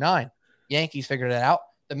 7 through 9. Yankees figured that out.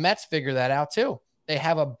 The Mets figured that out too. They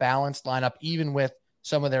have a balanced lineup, even with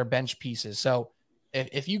some of their bench pieces. So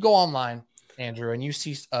if you go online, Andrew, and you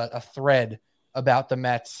see a thread about the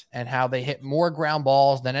Mets and how they hit more ground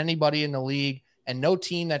balls than anybody in the league, and no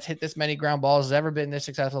team that's hit this many ground balls has ever been this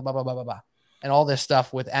successful, blah, blah, blah, blah, blah. And all this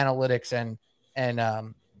stuff with analytics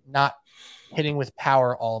and not hitting with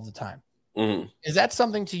power all of the time. Is that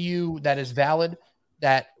something to you that is valid,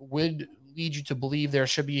 that would lead you to believe there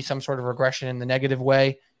should be some sort of regression in the negative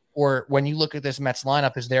way? Or when you look at this Mets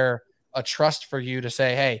lineup, is there a trust for you to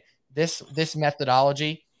say, hey, this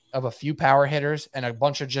methodology of a few power hitters and a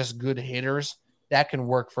bunch of just good hitters, that can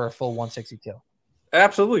work for a full 162?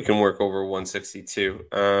 Absolutely can work over 162.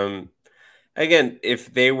 Again,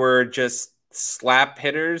 if they were just slap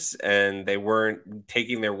hitters and they weren't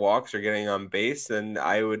taking their walks or getting on base, then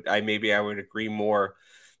I would agree more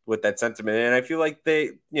with that sentiment. And I feel like they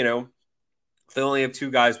only have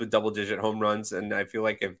two guys with double digit home runs, and I feel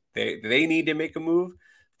like if they need to make a move,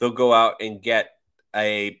 they'll go out and get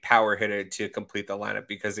a power hitter to complete the lineup,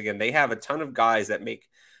 because again, they have a ton of guys that make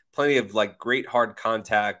plenty of like great hard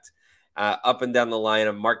contact up and down the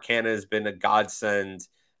lineup. Mark Canha has been a godsend.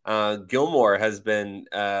 Guillorme has been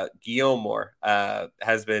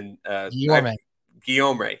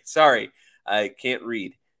Guillorme. Sorry, I can't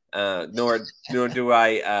read. Nor do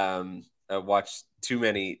I watch too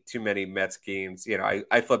many Mets games.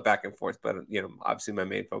 I flip back and forth, but obviously my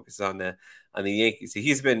main focus is on the Yankees.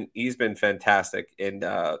 He's been fantastic in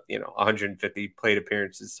 150 plate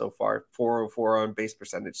appearances so far, 404 on base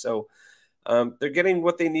percentage. So they're getting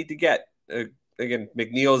what they need to get. Again,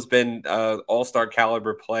 McNeil's been all-star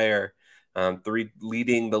caliber player,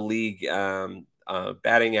 leading the league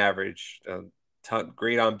batting average,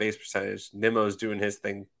 great on base percentage. Nimmo's doing his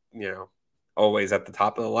thing, always at the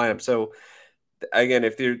top of the lineup. So again,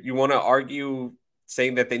 if you want to argue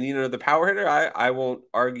saying that they need another power hitter, I won't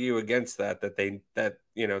argue against that.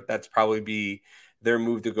 That's probably be their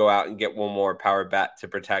move to go out and get one more power bat to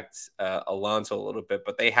protect Alonso a little bit.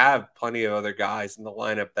 But they have plenty of other guys in the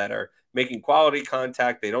lineup that are making quality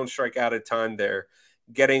contact. They don't strike out a ton. They're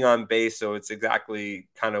getting on base, so it's exactly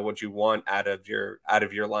kind of what you want out of your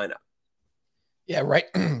lineup. Yeah, right.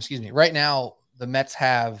 Excuse me. Right now, the Mets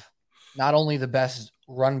have not only the best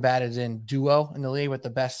run batted in duo in the league, but the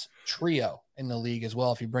best trio in the league as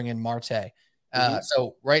well, if you bring in Marte.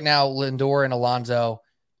 So right now, Lindor and Alonso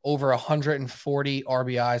over 140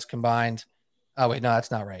 RBIs combined. Oh, wait, no,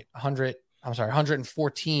 that's not right.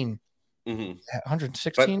 114.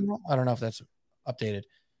 116? But, I don't know if that's updated.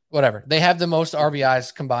 Whatever. They have the most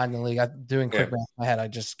RBIs combined in the league. I'm doing quick math in my head. I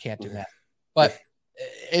just can't do that. But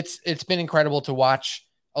it's been incredible to watch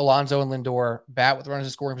Alonso and Lindor bat with runners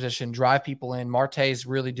in scoring position, drive people in. Marte's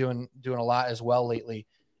really doing a lot as well lately.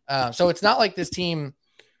 So it's not like this team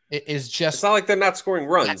is just. It's not like they're not scoring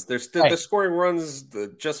runs. They're scoring runs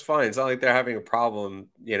just fine. It's not like they're having a problem,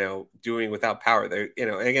 doing without power. They're,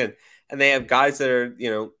 again, and they have guys that are,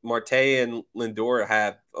 Marte and Lindor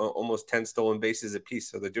have almost 10 stolen bases apiece.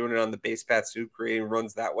 So they're doing it on the base paths too, creating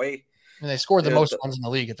runs that way. And they scored the most runs in the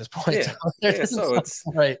league at this point. Yeah, so it's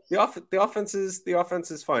right. The offense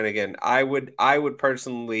is fine. Again, I would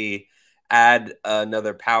personally add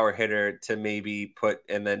another power hitter to maybe put,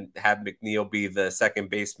 and then have McNeil be the second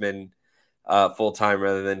baseman full time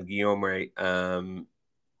rather than Guillorme.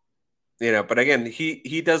 But again,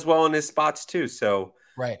 he does well in his spots too. So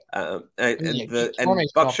right. And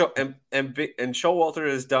Showalter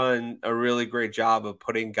has done a really great job of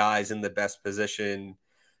putting guys in the best position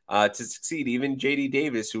to succeed. Even JD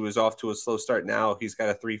Davis, who was off to a slow start, now he's got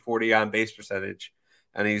a 340 on base percentage,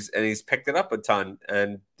 and he's picked it up a ton.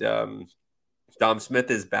 And Dom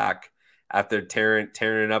Smith is back after tearing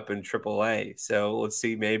it up in AAA. So let's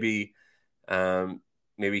see, maybe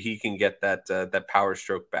he can get that power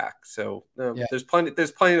stroke back. So Yeah, there's plenty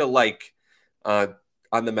to like uh,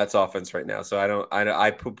 on the Mets offense right now. So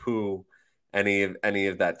I poo poo any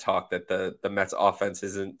of that talk that the Mets offense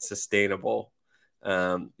isn't sustainable,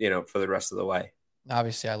 for the rest of the way.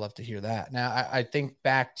 obviously I love to hear that. Now I think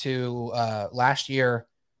back to last year,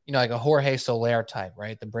 like a Jorge Soler type,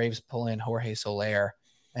 right? The Braves pull in Jorge Soler,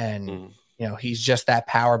 and Mm. he's just that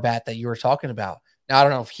power bat that you were talking about. Now I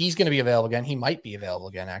don't know if he's going to be available again. He might be available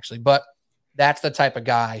again, actually, but that's the type of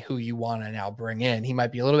guy who you want to now bring in. He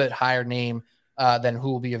might be a little bit higher name than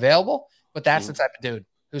who will be available, but that's the type of dude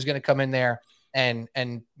who's going to come in there and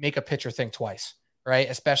make a pitcher think twice, right?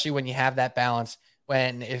 Especially when you have that balance.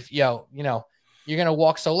 When if you're going to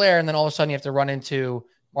walk Soler, and then all of a sudden you have to run into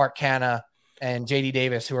Mark Canha and JD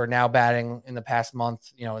Davis, who are now batting in the past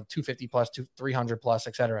month, 250 plus, 300 plus,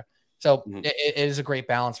 et cetera. So it is a great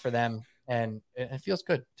balance for them. And it feels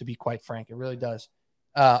good, to be quite frank. It really does.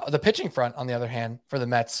 The pitching front, on the other hand, for the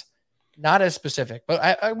Mets, not as specific.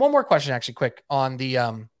 But I one more question, actually, quick on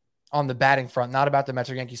the batting front, not about the Mets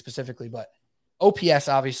or Yankees specifically, but OPS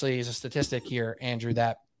obviously is a statistic here, Andrew,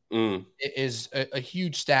 that is a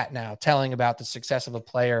huge stat now, telling about the success of a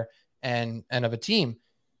player and of a team.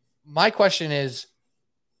 My question is,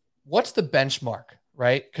 what's the benchmark,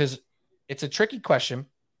 right? Because it's a tricky question.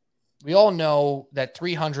 We all know that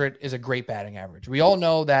 300 is a great batting average. We all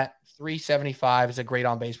know that 375 is a great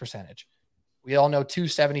on base percentage. We all know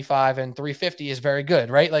 275 and 350 is very good,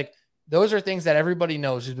 right? Like, those are things that everybody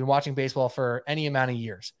knows who's been watching baseball for any amount of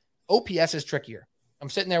years. OPS is trickier. I'm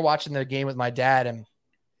sitting there watching the game with my dad, and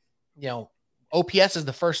OPS is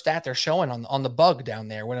the first stat they're showing on the bug down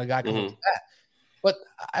there when a guy comes up to bat. But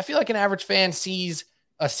I feel like an average fan sees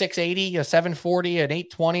a 680, a 740, an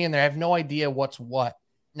 820, and they have no idea what's what.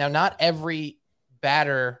 Now, not every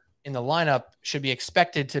batter in the lineup should be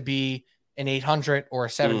expected to be an 800 or a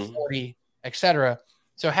 740, et cetera.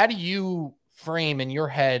 So how do you frame in your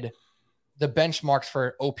head the benchmarks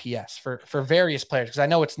for OPS for various players? Because I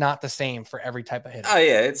know it's not the same for every type of hitter. Oh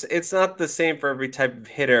yeah, it's not the same for every type of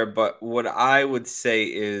hitter, but what I would say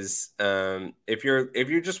is, if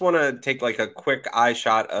you just want to take like a quick eye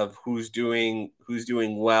shot of who's doing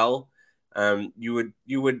well, you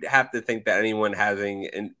would have to think that anyone having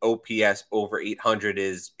an OPS over 800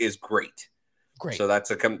 is great. Great. So that's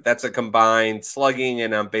a combined slugging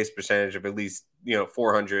and on base percentage of at least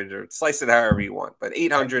 400, or slice it however you want, but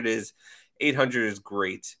 800 is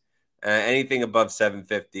great. Anything above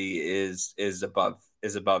 750 is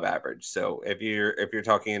above average. So if you're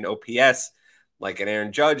talking an OPS like an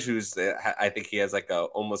Aaron Judge, who's I think he has like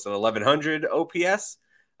almost an 1100 OPS,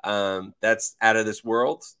 that's out of this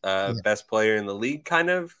world. Best player in the league kind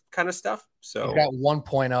of stuff. So he's got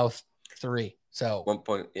 1.03. So 1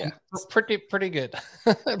 point, yeah, pretty good.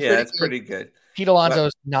 Yeah, that's pretty good. Pete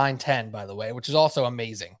Alonso's 910, by the way, which is also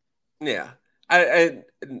amazing. Yeah. I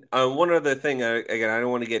one other thing, again, I don't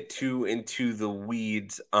want to get too into the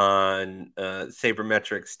weeds on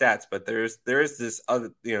sabermetric stats, but there is this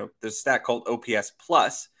other, this stat called OPS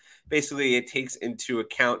plus. Basically, it takes into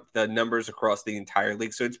account the numbers across the entire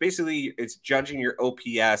league. So it's judging your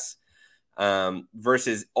OPS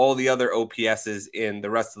versus all the other OPSs in the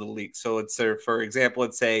rest of the league. So for example,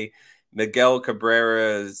 let's say Miguel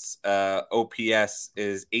Cabrera's OPS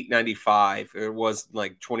is 895. It was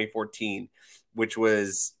like 2014, which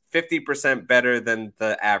was 50% better than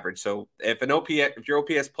the average. So if your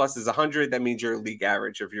OPS plus is 100, that means you're league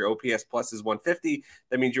average. If your OPS plus is 150,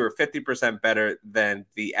 that means you were 50% better than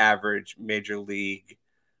the average major league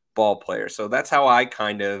ball player. So that's how I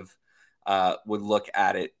kind of would look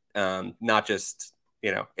at it. Not just,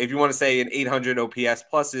 if you want to say an 800 OPS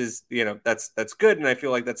plus is, that's good. And I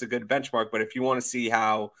feel like that's a good benchmark. But if you want to see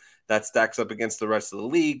how that stacks up against the rest of the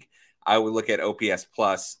league, I would look at OPS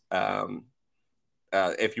plus.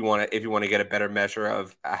 If you want to get a better measure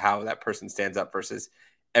of how that person stands up versus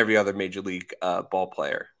every other major league ball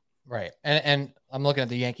player. Right. And I'm looking at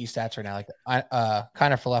the Yankee stats right now, like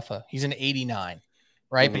Kiner Falefa, he's an 89,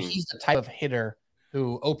 right? But he's the type of hitter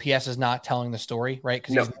who OPS is not telling the story, right?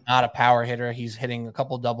 Because he's not a power hitter. He's hitting a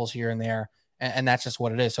couple doubles here and there, and that's just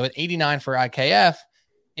what it is. So at 89 for IKF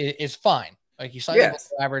is fine. Like, he's slightly below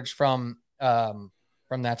average from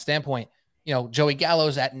that standpoint. Joey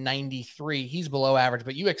Gallo's at 93. He's below average,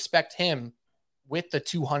 but you expect him with the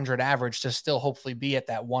 200 average to still hopefully be at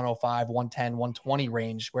that 105, 110, 120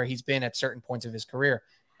 range where he's been at certain points of his career.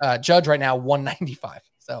 Judge right now, 195.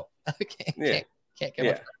 So can't get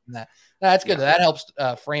much better than that. That's good. That helps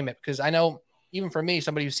frame it, because I know even for me,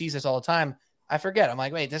 somebody who sees this all the time, I forget. I'm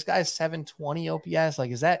like, wait, this guy's 720 OPS.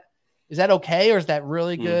 Like, is that Is that okay, or is that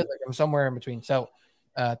really good? Like, I'm somewhere in between. So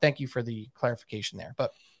thank you for the clarification there.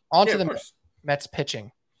 But on Yeah, to of the course. Mets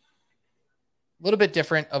pitching. A little bit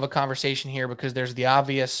different of a conversation here because there's the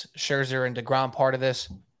obvious Scherzer and DeGrom part of this,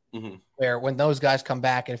 where when those guys come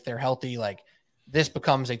back, if they're healthy, like this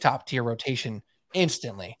becomes a top tier rotation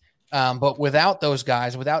instantly. But without those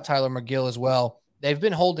guys, without Tyler McGill as well, they've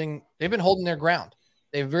been holding their ground.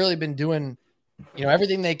 They've really been doing,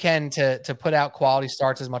 everything they can to put out quality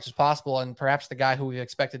starts as much as possible. And perhaps the guy who we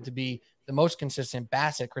expected to be the most consistent,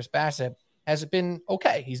 Chris Bassett, has been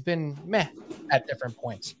okay. He's been meh at different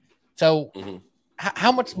points. So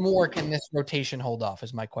how much more can this rotation hold off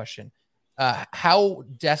is my question. How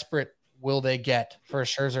desperate will they get for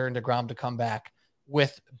Scherzer and DeGrom to come back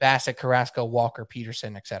with Bassett, Carrasco, Walker,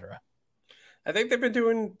 Peterson, etc.? I think they've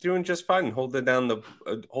been doing just fine, holding down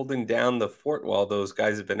the fort while those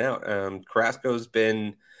guys have been out. Carrasco's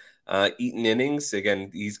been eating innings.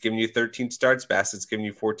 Again, he's giving you 13 starts. Bassett's giving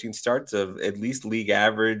you 14 starts of at least league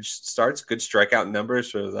average starts. Good strikeout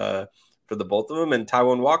numbers for the both of them. And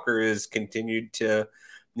Taijuan Walker has continued to,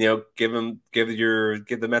 give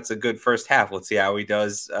the Mets a good first half. Let's see how he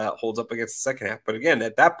does holds up against the second half. But again,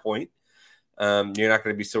 at that point, you're not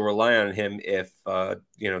going to be so reliant on him if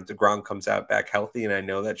DeGrom comes out back healthy, and I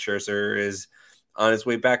know that Scherzer is on his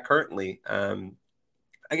way back currently.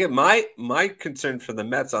 Again, my concern for the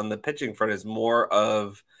Mets on the pitching front is more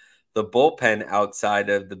of the bullpen outside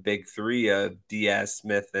of the big three of Diaz,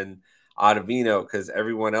 Smith, and Ottavino, because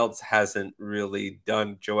everyone else hasn't really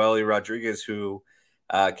done. Joely Rodriguez, who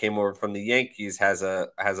came over from the Yankees, has a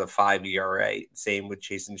 5 ERA. Same with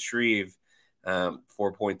Chasen Shreve.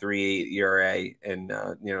 4.38 ERA in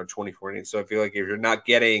 24 innings. So I feel like if you're not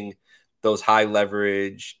getting those high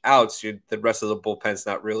leverage outs, the rest of the bullpen's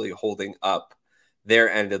not really holding up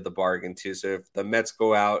their end of the bargain too. So if the Mets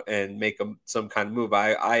go out and make some kind of move,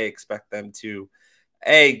 I expect them to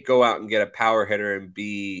go out and get a power hitter, and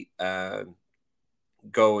B,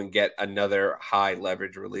 go and get another high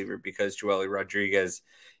leverage reliever, because Joely Rodriguez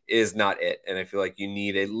is not it. And I feel like you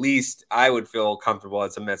need at least, I would feel comfortable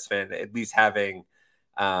as a Mets fan, at least having,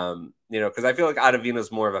 because I feel like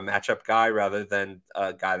Ottavino's more of a matchup guy rather than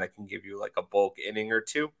a guy that can give you like a bulk inning or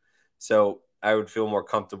two. So I would feel more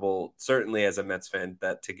comfortable, certainly as a Mets fan,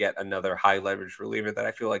 that to get another high leverage reliever that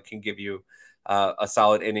I feel like can give you a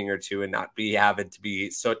solid inning or two and not be having to be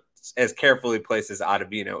so as carefully placed as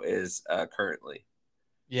Ottavino is currently.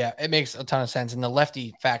 Yeah, it makes a ton of sense. And the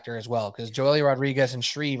lefty factor as well, because Joely Rodriguez and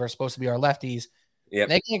Shreve are supposed to be our lefties. Yep.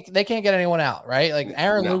 They can't get anyone out, right? Like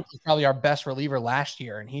Aaron No. Luke was probably our best reliever last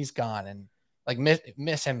year, and he's gone, and like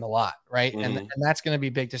miss him a lot, right? And that's going to be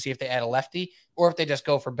big to see if they add a lefty or if they just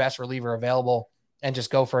go for best reliever available and just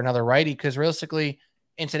go for another righty. Because realistically,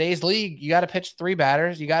 in today's league, you got to pitch 3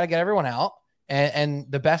 batters, you got to get everyone out, and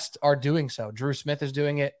the best are doing so. Drew Smith is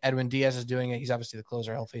doing it, Edwin Diaz is doing it. He's obviously the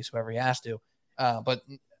closer. He'll face whoever he has to. But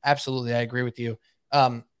absolutely, I agree with you.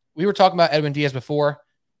 We were talking about Edwin Diaz before.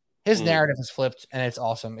 His narrative has flipped, and it's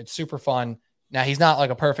awesome. It's super fun. Now, he's not like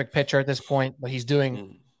a perfect pitcher at this point, but he's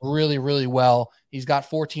doing really, really well. He's got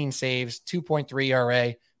 14 saves, 2.3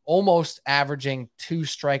 ERA, almost averaging 2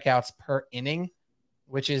 strikeouts per inning,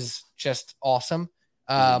 which is just awesome.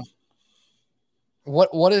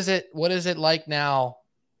 What is it like now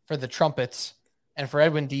for the Trumpets and for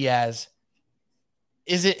Edwin Diaz?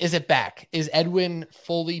 Is it back? Is Edwin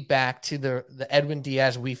fully back to the Edwin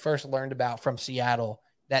Diaz we first learned about from Seattle,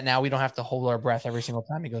 that now we don't have to hold our breath every single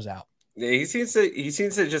time he goes out? Yeah, he seems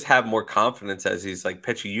to just have more confidence as he's like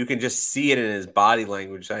pitching. You can just see it in his body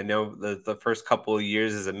language. I know the first couple of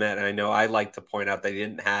years as a Met, and I know I like to point out they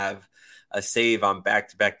didn't have a save on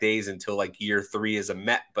back-to-back days until like year 3 as a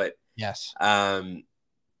Met, but yes,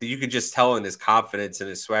 you could just tell in his confidence and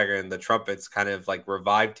his swagger, and the Trumpets kind of like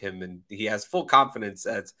revived him, and he has full confidence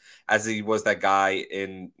as he was that guy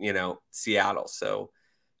in Seattle. So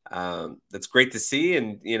that's great to see,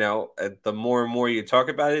 and the more and more you talk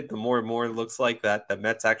about it, the more and more it looks like that the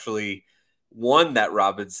Mets actually won that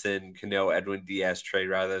Robinson Cano Edwin Diaz trade,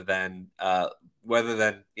 rather than at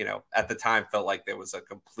the time felt like there was a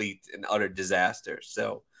complete and utter disaster.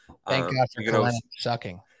 So thank God for Kalenic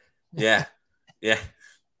sucking. Yeah.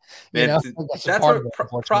 Man, that's where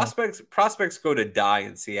prospects go to die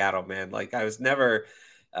in Seattle, man. Like I was never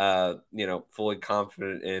fully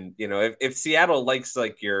confident in, if Seattle likes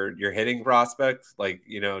like your hitting prospects, like,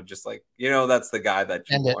 just like, that's the guy that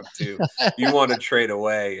you want to trade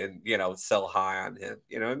away and, sell high on him,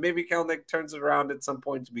 and maybe Kelenic turns it around at some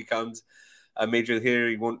point and becomes a major hitter.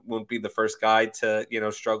 He won't be the first guy to,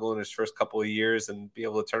 struggle in his first couple of years and be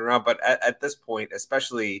able to turn around. But at this point,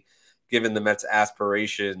 especially given the Mets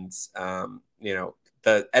aspirations,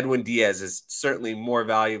 the Edwin Diaz is certainly more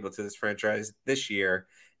valuable to this franchise this year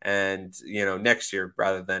and next year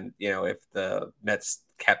rather than if the Mets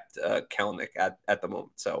kept Kelnick at the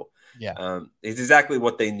moment. So Yeah. it's exactly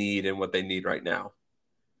what they need and what they need right now.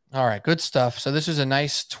 All right, good stuff. So this is a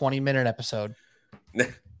nice 20-minute episode.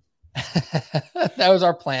 That was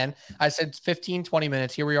our plan. I said 15, 20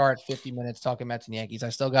 minutes. Here we are at 50 minutes talking Mets and Yankees. I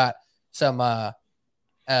still got some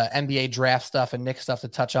NBA draft stuff and Knicks stuff to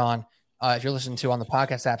touch on if you're listening to on the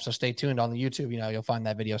podcast app. So stay tuned on the YouTube. You'll find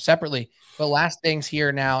that video separately. But last things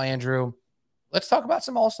here now, Andrew, let's talk about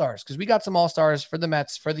some All-Stars because we got some All-Stars for the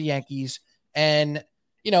Mets, for the Yankees. And,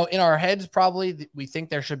 in our heads, probably we think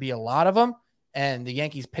there should be a lot of them. And the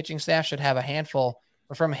Yankees pitching staff should have a handful.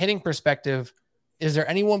 But from a hitting perspective, is there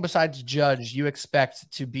anyone besides Judge you expect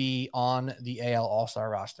to be on the AL All-Star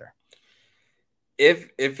roster?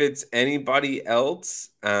 If it's anybody else,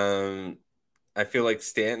 I feel like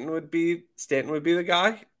Stanton would be the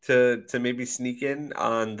guy to maybe sneak in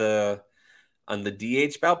on the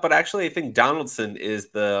DH bout. But actually, I think Donaldson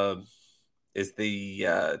is the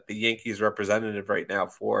Yankees representative right now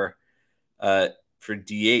for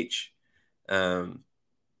DH.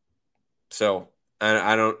 So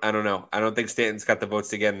I don't know. I don't think Stanton's got the votes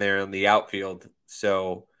to get in there in the outfield.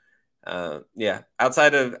 So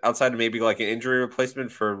outside of maybe like an injury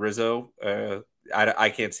replacement for Rizzo, I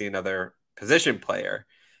can't see another position player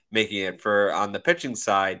making it. For on the pitching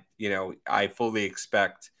side, I fully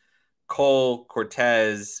expect Cole,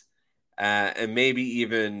 Cortez, and maybe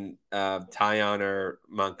even Tyon or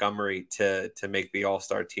Montgomery to make the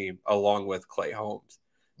All-Star team along with Clay Holmes.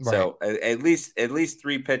 Right. So at least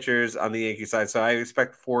three pitchers on the Yankee side. So I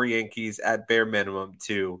expect 4 Yankees at bare minimum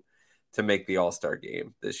to make the All-Star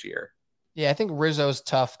game this year. Yeah, I think Rizzo's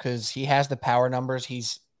tough because he has the power numbers.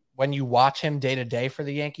 When you watch him day to day for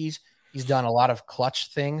the Yankees, he's done a lot of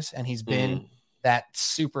clutch things, and he's been that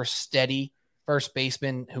super steady first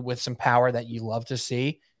baseman with some power that you love to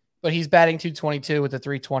see. But he's batting .222 with a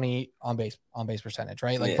 .320 on base percentage,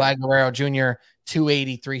 right? Like Vlad Guerrero Jr.,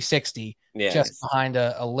 280, 360, just behind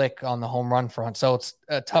a lick on the home run front. So it's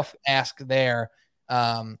a tough ask there.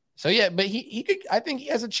 But he could. I think he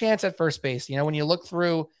has a chance at first base. When you look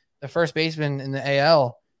through the first baseman in the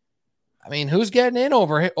AL, I mean, who's getting in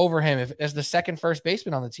over him as the second first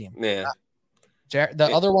baseman on the team? Yeah.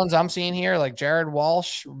 Other ones I'm seeing here, like Jared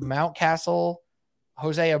Walsh, Mountcastle,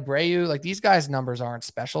 Jose Abreu, like these guys' numbers aren't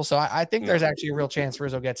special. So I think there's actually a real chance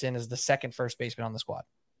Rizzo gets in as the second first baseman on the squad.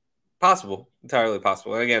 Possible. Entirely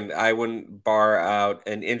possible. Again, I wouldn't bar out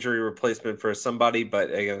an injury replacement for somebody,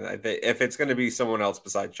 but again, if it's going to be someone else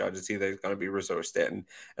besides Judge, it's either going to be Rizzo or Stanton.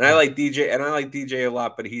 And I like DJ a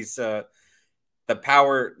lot, but he's the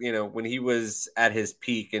power, when he was at his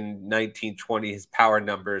peak in 1920, his power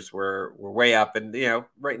numbers were way up. And,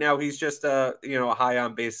 right now he's just a high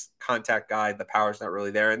on base contact guy. The power's not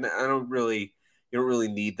really there. And you don't really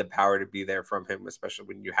need the power to be there from him, especially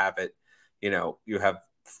when you have it, you have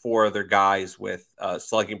 4 other guys with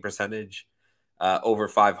slugging percentage over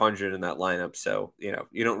 500 in that lineup. So, you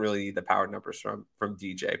don't really need the power numbers from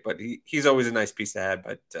DJ, but he's always a nice piece to have.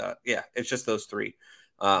 But it's just those 3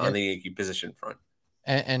 on the Yankee position front.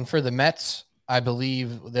 And for the Mets, I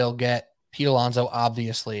believe they'll get Pete Alonso,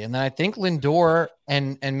 obviously. And then I think Lindor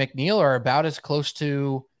and McNeil are about as close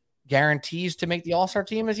to guarantees to make the All-Star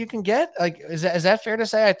team as you can get. Like, is that fair to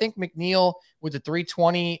say? I think McNeil with the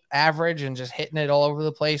 320 average and just hitting it all over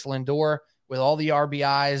the place. Lindor with all the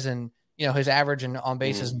RBIs and, his average and on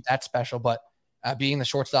base isn't that special, but being the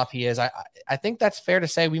shortstop he is, I think that's fair to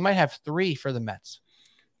say we might have 3 for the Mets.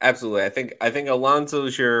 Absolutely. I think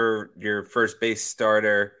Alonso's your first base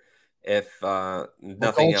starter if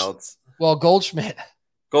nothing else. Well, Goldschmidt.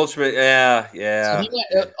 Yeah.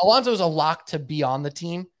 So Alonso's a lock to be on the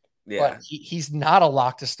team, but he's not a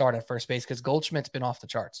lock to start at first base because Goldschmidt's been off the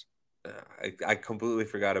charts. I completely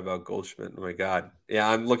forgot about Goldschmidt. Oh my God. Yeah,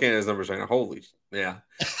 I'm looking at his numbers right now. Holy, yeah.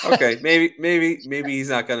 Okay, maybe he's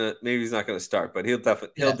not gonna start, but he'll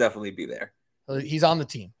definitely be there. He's on the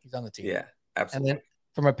team. Yeah, absolutely. And then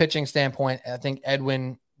from a pitching standpoint, I think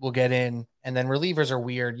Edwin will get in, and then relievers are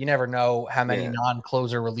weird. You never know how many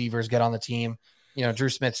non-closer relievers get on the team. Drew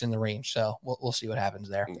Smith's in the range, so we'll see what happens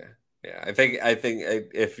there. Yeah. I think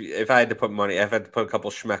if I had to put money, if I had to put a couple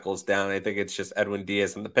schmeckles down, I think it's just Edwin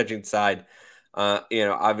Diaz on the pitching side.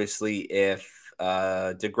 Obviously, if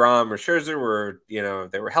DeGrom or Scherzer were,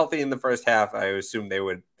 if they were healthy in the first half, I assume they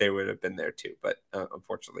would have been there too. But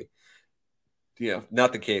unfortunately,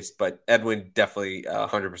 not the case. But Edwin definitely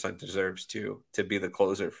 100% deserves to be the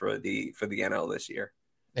closer for the NL this year.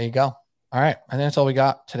 There you go. All right, I think that's all we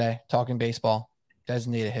got today. Talking baseball.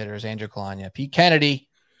 Designated hitters: Andrew Kalanya, Pete Kennedy,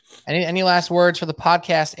 Any last words for the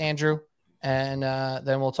podcast, Andrew? And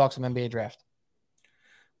then we'll talk some NBA draft.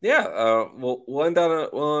 Yeah, we'll end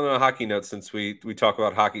on a hockey note since we talk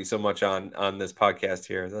about hockey so much on this podcast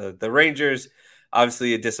here. The Rangers,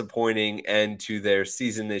 obviously a disappointing end to their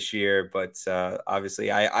season this year, but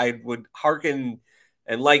obviously I would hearken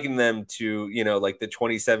and liken them to like the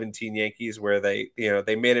 2017 Yankees, where they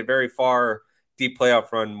made it very far, deep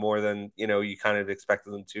playoff run, more than you kind of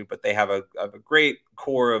expected them to, but they have a great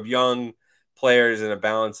core of young players and a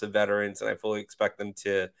balance of veterans, and I fully expect them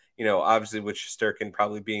to, obviously with Shesterkin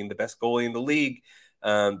probably being the best goalie in the league,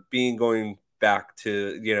 being going back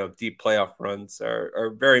to, deep playoff runs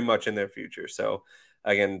are very much in their future. So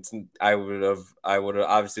again, I would have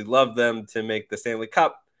obviously loved them to make the Stanley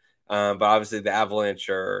Cup. But obviously the Avalanche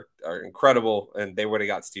are incredible, and they would have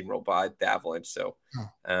got steamrolled by the Avalanche. So,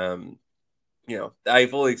 I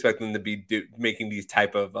fully expect them to be making these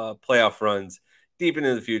type of playoff runs deep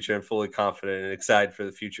into the future, and fully confident and excited for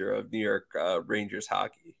the future of New York Rangers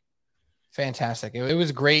hockey. Fantastic. It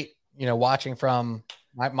was great, watching from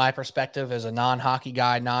my perspective as a non-hockey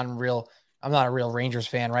guy, I'm not a real Rangers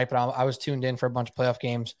fan, right? But I was tuned in for a bunch of playoff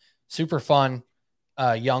games. Super fun,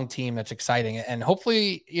 young team that's exciting. And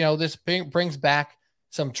hopefully, this brings back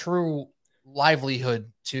some true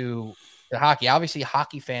livelihood to the hockey. Obviously,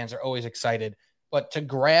 hockey fans are always excited, but to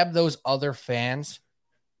grab those other fans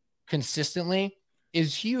consistently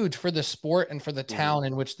is huge for the sport and for the town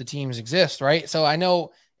in which the teams exist, right? So I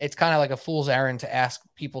know it's kind of like a fool's errand to ask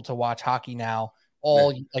people to watch hockey now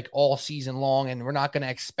all season long, and we're not going to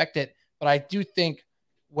expect it. But I do think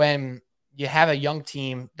when you have a young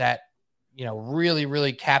team that, really,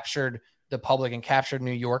 really captured the public and captured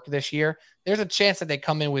New York this year, there's a chance that they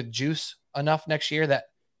come in with juice enough next year that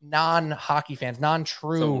non-hockey fans,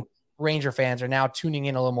 non-true Ranger fans are now tuning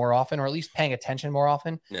in a little more often, or at least paying attention more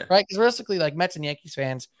often, right? Because realistically, like Mets and Yankees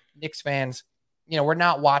fans, Knicks fans, we're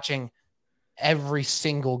not watching every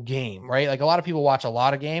single game, right? Like a lot of people watch a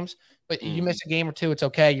lot of games, but you miss a game or two, it's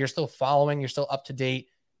okay. You're still following, you're still up to date.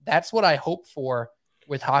 That's what I hope for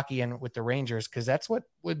with hockey and with the Rangers, because that's what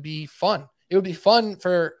would be fun. It would be fun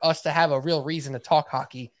for us to have a real reason to talk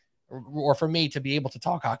hockey, or for me to be able to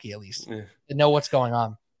talk hockey at least, to know what's going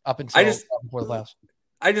on up until before the playoffs.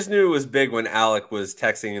 I just knew it was big when Alec was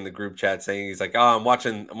texting in the group chat saying he's like, "Oh, I'm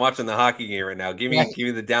watching the hockey game right now. Give me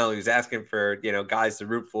the download." He was asking for guys to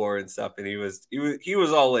root for and stuff, and he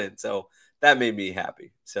was all in. So that made me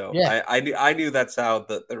happy. So I knew that's how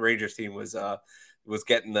the Rangers team was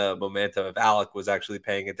getting the momentum. If Alec was actually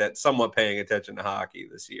somewhat paying attention to hockey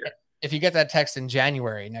this year. If you get that text in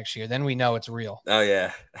January next year, then we know it's real. Oh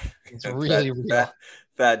yeah, it's really real.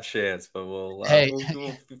 Bad chance, but we'll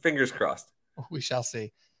fingers crossed. We shall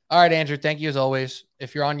see. All right, Andrew, thank you as always.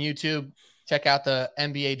 If you're on YouTube, check out the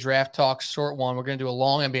NBA Draft Talk short one. We're going to do a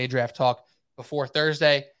long NBA Draft Talk before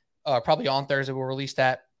Thursday. Probably on Thursday, we'll release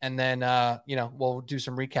that. And then, we'll do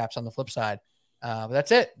some recaps on the flip side. But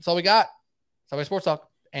that's it. That's all we got. Subway Sports Talk.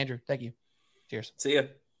 Andrew, thank you. Cheers. See ya.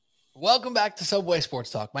 Welcome back to Subway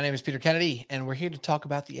Sports Talk. My name is Peter Kennedy, and we're here to talk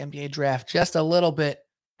about the NBA Draft just a little bit,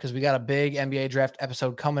 because we got a big NBA Draft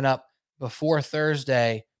episode coming up before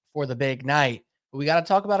Thursday for the big night. But we got to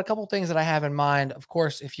talk about a couple things that I have in mind. Of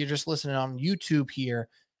course, if you're just listening on YouTube here,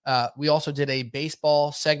 we also did a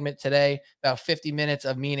baseball segment today, about 50 minutes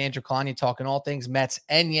of me and Andrew Kalani talking all things Mets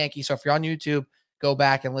and Yankees. So if you're on YouTube, go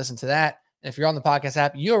back and listen to that. And if you're on the podcast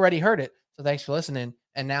app, you already heard it. So thanks for listening.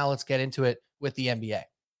 And now let's get into it with the NBA.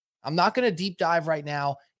 I'm not going to deep dive right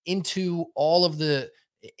now into all of the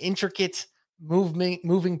intricate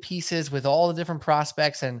moving pieces with all the different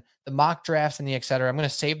prospects and the mock drafts and the et cetera. I'm going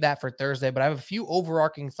to save that for Thursday, but I have a few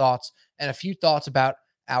overarching thoughts and a few thoughts about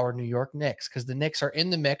our New York Knicks, because the Knicks are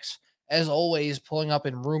in the mix, as always, pulling up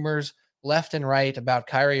in rumors left and right about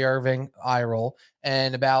Kyrie Irving, eye roll,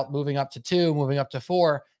 and about moving up to 2, moving up to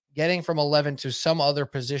 4, getting from 11 to some other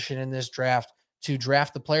position in this draft to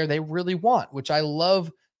draft the player they really want, which I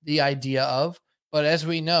love the idea of. But as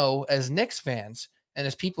we know, as Knicks fans and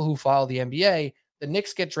as people who follow the NBA, the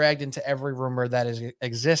Knicks get dragged into every rumor that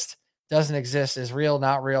exists, doesn't exist, is real,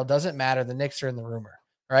 not real, doesn't matter. The Knicks are in the rumor,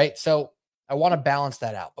 right? So I want to balance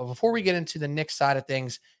that out. But before we get into the Knicks side of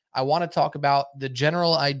things, I want to talk about the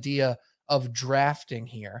general idea of drafting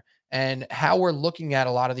here and how we're looking at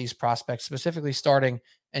a lot of these prospects, specifically starting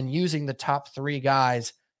and using the top 3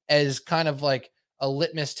 guys as kind of like a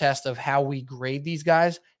litmus test of how we grade these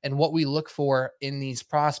guys and what we look for in these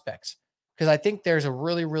prospects. Because I think there's a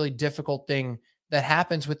really, really difficult thing that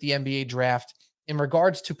happens with the NBA draft in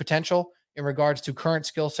regards to potential, in regards to current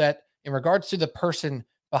skill set, in regards to the person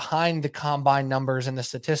behind the combine numbers and the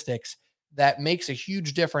statistics, that makes a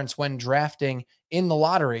huge difference when drafting in the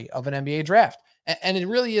lottery of an NBA draft. And it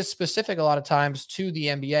really is specific a lot of times to the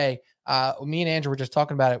NBA. Me and Andrew were just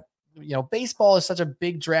talking about it. Baseball is such a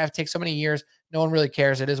big draft, takes so many years. No one really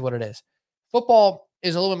cares. It is what it is. Football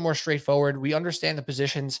is a little bit more straightforward. We understand the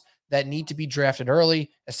positions that need to be drafted early.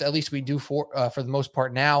 At least we do for the most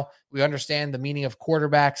part now. We understand the meaning of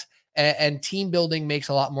quarterbacks, and team building makes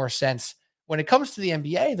a lot more sense. When it comes to the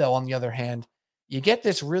NBA, though, on the other hand, you get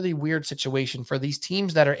this really weird situation for these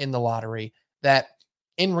teams that are in the lottery that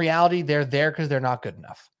in reality, they're there because they're not good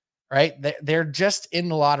enough, right? They're just in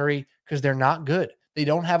the lottery because they're not good. They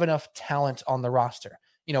don't have enough talent on the roster.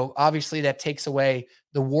 Obviously that takes away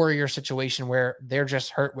the Warrior situation where they're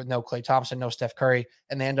just hurt with no Klay Thompson, no Steph Curry,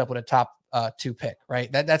 and they end up with a top 2 pick,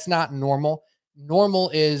 right? That's not normal. Normal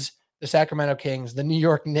is the Sacramento Kings, the New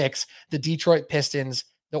York Knicks, the Detroit Pistons,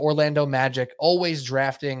 the Orlando Magic, always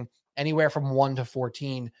drafting anywhere from 1 to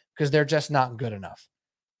 14 because they're just not good enough.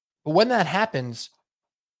 But when that happens,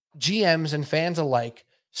 GMs and fans alike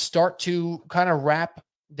start to kind of wrap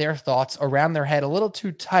their thoughts around their head a little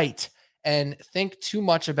too tight and think too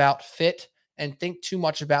much about fit and think too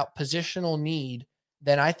much about positional need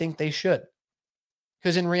than I think they should.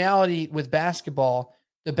 Because in reality, with basketball,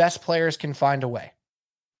 the best players can find a way.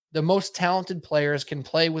 The most talented players can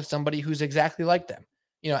play with somebody who's exactly like them.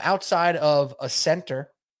 Outside of a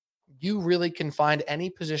center, you really can find any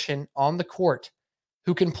position on the court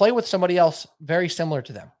who can play with somebody else very similar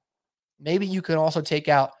to them. Maybe you could also take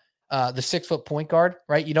out the 6-foot point guard,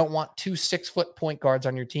 right? You don't want 2 6-foot point guards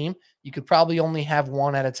on your team. You could probably only have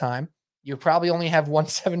one at a time. You probably only have one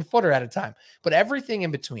 7-footer at a time. But everything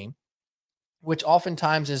in between, which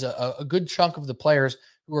oftentimes is a good chunk of the players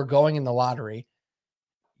who are going in the lottery,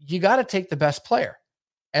 you got to take the best player.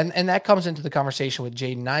 And that comes into the conversation with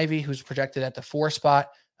Jaden Ivey, who's projected at the 4 spot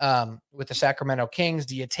with the Sacramento Kings.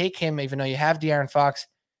 Do you take him even though you have De'Aaron Fox?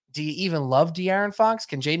 Do you even love De'Aaron Fox?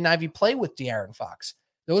 Can Jaden Ivey play with De'Aaron Fox?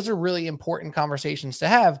 Those are really important conversations to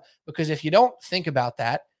have, because if you don't think about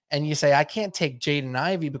that and you say, I can't take Jaden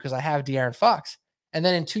Ivey because I have De'Aaron Fox, and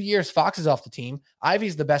then in 2 years, Fox is off the team,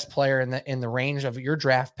 Ivey's the best player in the range of your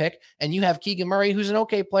draft pick, and you have Keegan Murray, who's an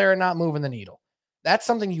okay player and not moving the needle. That's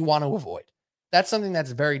something you want to avoid. That's something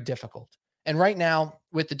that's very difficult. And right now,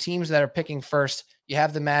 with the teams that are picking first, you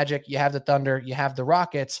have the Magic, you have the Thunder, you have the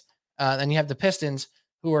Rockets, and you have the Pistons,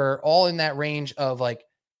 who are all in that range of like,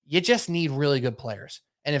 you just need really good players.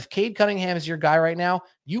 And if Cade Cunningham is your guy right now,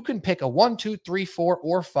 you can pick a 1, 2, 3, 4,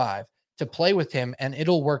 or 5 to play with him, and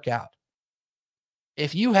it'll work out.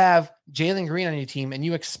 If you have Jalen Green on your team and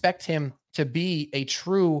you expect him to be a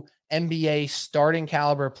true NBA starting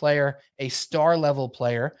caliber player, a star level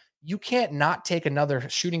player, you can't not take another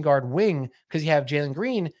shooting guard wing because you have Jalen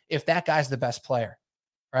Green if that guy's the best player,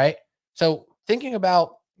 right? So thinking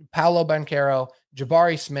about Paolo Banchero,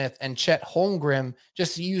 Jabari Smith, and Chet Holmgren,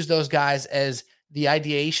 just to use those guys as the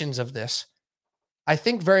ideations of this, I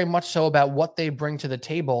think very much so about what they bring to the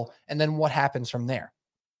table and then what happens from there.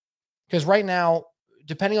 Because right now,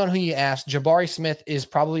 depending on who you ask, Jabari Smith is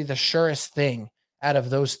probably the surest thing out of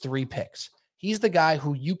those 3 picks. He's the guy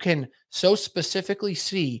who you can so specifically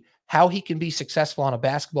see how he can be successful on a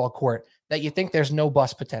basketball court that you think there's no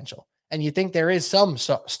bust potential. And you think there is some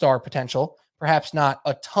star potential, perhaps not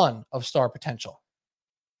a ton of star potential.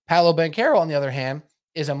 Paolo Banchero, on the other hand,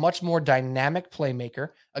 is a much more dynamic playmaker,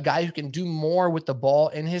 a guy who can do more with the ball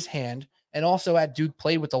in his hand, and also at Duke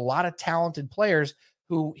played with a lot of talented players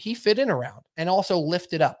who he fit in around and also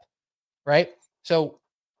lifted up, right? So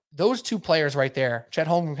those 2 players right there, Chet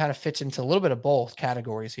Holmgren kind of fits into a little bit of both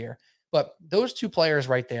categories here, but those 2 players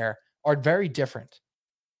right there are very different.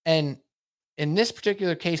 And in this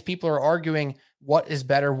particular case, people are arguing what is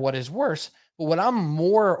better, what is worse. But what I'm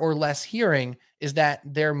more or less hearing is that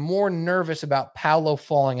they're more nervous about Paolo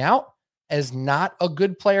falling out as not a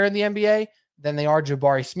good player in the NBA than they are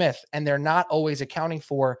Jabari Smith. And they're not always accounting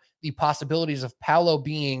for the possibilities of Paolo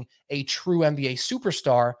being a true NBA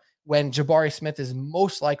superstar when Jabari Smith is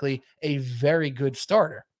most likely a very good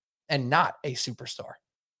starter and not a superstar.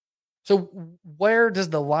 So where does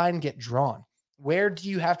the line get drawn? Where do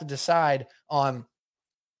you have to decide on,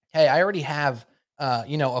 hey, I already have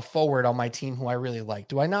a forward on my team who I really like.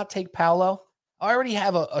 Do I not take Paolo? I already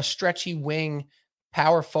have a stretchy wing,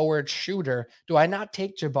 power forward shooter. Do I not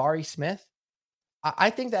take Jabari Smith?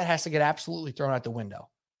 I think that has to get absolutely thrown out the window.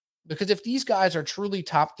 Because if these guys are truly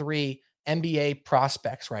top 3 NBA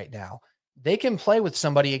prospects right now, they can play with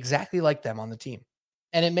somebody exactly like them on the team.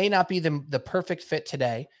 And it may not be the perfect fit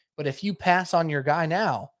today, but if you pass on your guy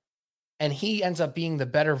now and he ends up being the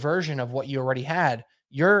better version of what you already had,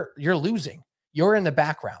 you're losing. You're in the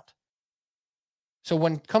background. So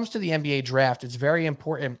when it comes to the NBA draft, it's very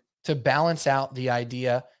important to balance out the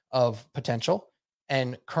idea of potential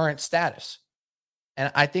and current status.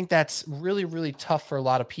 And I think that's really, really tough for a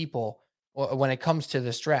lot of people when it comes to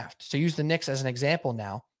this draft. To use the Knicks as an example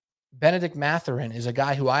now, Benedict Mathurin is a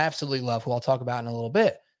guy who I absolutely love, who I'll talk about in a little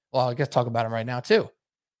bit. Well, I guess talk about him right now too.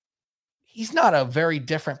 He's not a very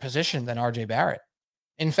different position than RJ Barrett.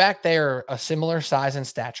 In fact, they are a similar size and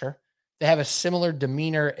stature. They have a similar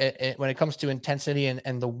demeanor when it comes to intensity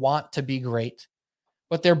and the want to be great,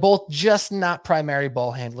 but they're both just not primary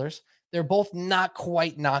ball handlers. They're both not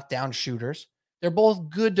quite knockdown shooters. They're both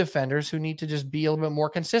good defenders who need to just be a little bit more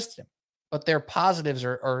consistent, but their positives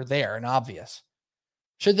are there and obvious.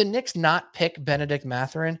 Should the Knicks not pick Benedict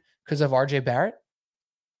Mathurin because of RJ Barrett?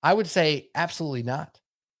 I would say absolutely not.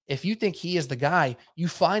 If you think he is the guy, you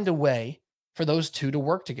find a way for those two to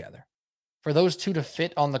work together, for those two to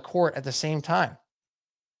fit on the court at the same time.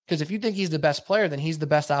 Because if you think he's the best player, then he's the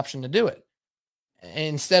best option to do it.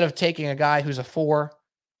 Instead of taking a guy who's a 4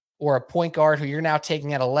 or a point guard who you're now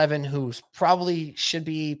taking at 11, who's probably should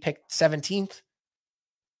be picked 17th,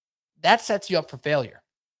 that sets you up for failure,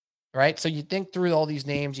 right? So you think through all these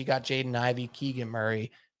names. You got Jaden Ivey, Keegan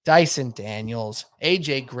Murray, Dyson Daniels,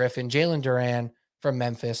 AJ Griffin, Jalen Duran from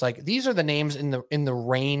Memphis. Like, these are the names in the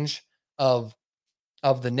range of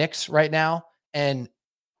the Knicks right now. And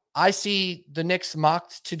I see the Knicks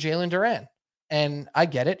mocked to Jalen Duran. And I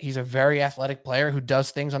get it. He's a very athletic player who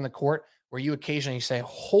does things on the court where you occasionally say,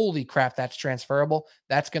 holy crap, that's transferable.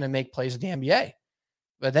 That's going to make plays in the NBA.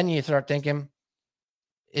 But then you start thinking,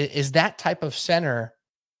 is that type of center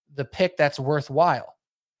the pick that's worthwhile,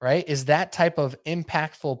 right? Is that type of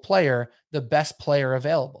impactful player the best player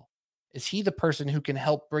available? Is he the person who can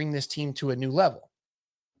help bring this team to a new level?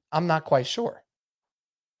 I'm not quite sure.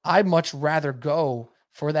 I'd much rather go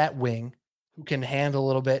for that wing who can handle a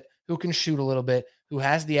little bit, who can shoot a little bit, who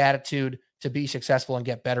has the attitude to be successful and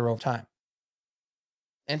get better over time.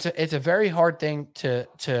 And so it's a very hard thing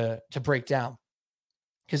to break down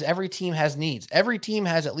because every team has needs. Every team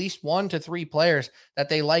has at least 1 to 3 players that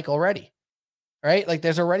they like already, right? Like,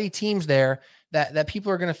 there's already teams there that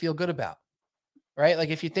people are going to feel good about, right? Like,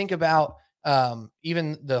 if you think about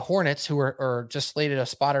even the Hornets, who are just slated a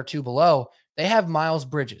spot or two below, they have Miles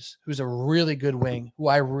Bridges, who's a really good wing, who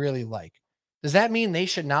I really like. Does that mean they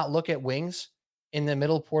should not look at wings in the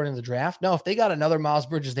middle part of the draft? No, if they got another Miles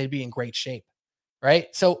Bridges, they'd be in great shape, right?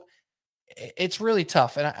 So it's really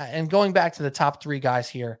tough. And going back to the top 3 guys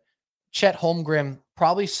here, Chet Holmgren,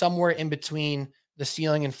 probably somewhere in between the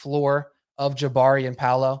ceiling and floor of Jabari and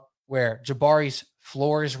Paolo, where Jabari's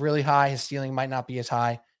floor is really high. His ceiling might not be as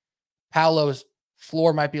high. Paolo's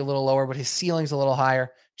floor might be a little lower, but his ceiling's a little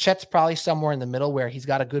higher. Chet's probably somewhere in the middle where he's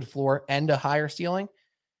got a good floor and a higher ceiling.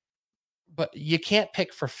 But you can't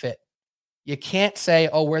pick for fit. You can't say,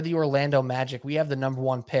 oh, we're the Orlando Magic. We have the number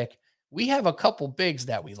 1 pick. We have a couple bigs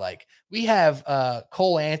that we like. We have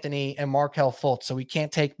Cole Anthony and Markelle Fultz, so we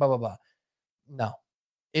can't take blah, blah, blah. No.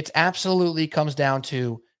 It absolutely comes down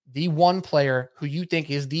to the one player who you think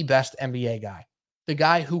is the best NBA guy, the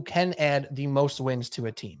guy who can add the most wins to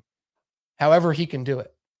a team, however he can do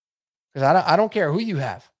it. Because I don't care who you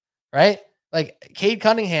have, right? Like, Cade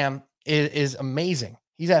Cunningham is amazing.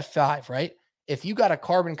 He's at 5, right? If you got a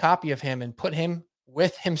carbon copy of him and put him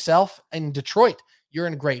with himself in Detroit, you're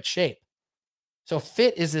in great shape. So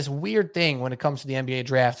fit is this weird thing when it comes to the NBA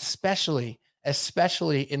draft, especially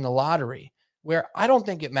in the lottery, where I don't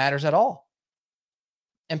think it matters at all.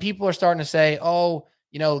 And people are starting to say, oh,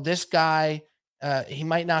 this guy, he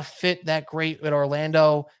might not fit that great at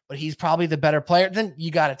Orlando, but he's probably the better player. Then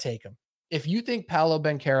you got to take him. If you think Paolo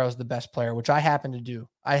Banchero is the best player, which I happen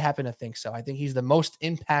to think so. I think he's the most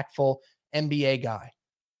impactful NBA guy,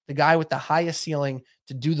 the guy with the highest ceiling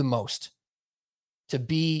to do the most, to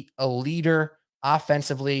be a leader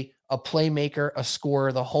offensively, a playmaker, a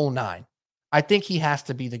scorer, the whole 9. I think he has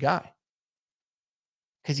to be the guy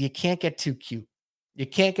because you can't get too cute. You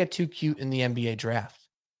can't get too cute in the NBA draft.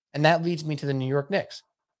 And that leads me to the New York Knicks.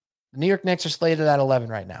 The New York Knicks are slated at 11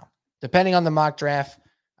 right now. Depending on the mock draft,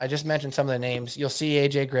 I just mentioned some of the names. You'll see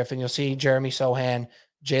AJ Griffin. You'll see Jeremy Sohan,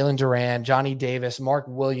 Jalen Duran, Johnny Davis, Mark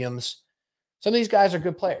Williams. Some of these guys are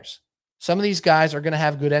good players. Some of these guys are going to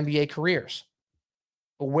have good NBA careers.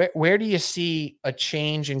 But where do you see a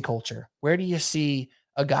change in culture? Where do you see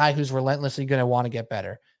a guy who's relentlessly going to want to get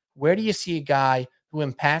better? Where do you see a guy who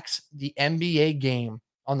impacts the NBA game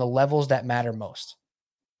on the levels that matter most?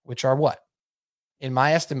 Which are what? In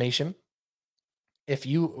my estimation, if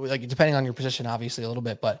you, like, depending on your position, obviously a little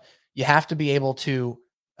bit, but you have to be able to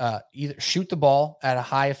either shoot the ball at a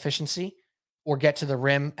high efficiency or get to the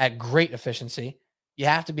rim at great efficiency. You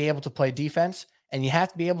have to be able to play defense, and you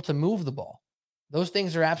have to be able to move the ball. Those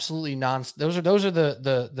things are absolutely those are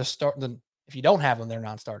the start. If you don't have them, they're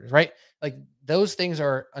non-starters, right? Like those things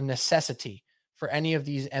are a necessity for any of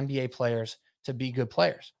these NBA players to be good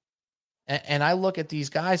players. And I look at these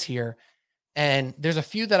guys here, and there's a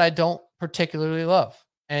few that I don't particularly love,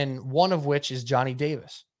 and one of which is Johnny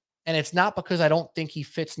Davis. And it's not because I don't think he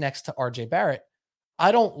fits next to RJ Barrett.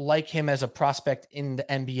 I don't like him as a prospect in the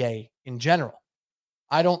NBA in general.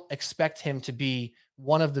 I don't expect him to be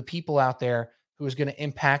one of the people out there who is going to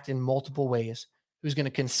impact in multiple ways, who's going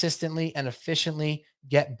to consistently and efficiently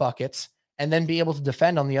get buckets and then be able to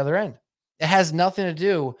defend on the other end. It has nothing to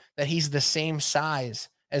do that he's the same size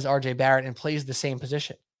as RJ Barrett and plays the same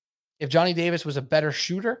position. If Johnny Davis was a better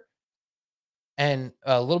shooter and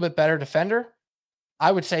a little bit better defender,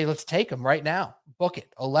 I would say let's take him right now. Book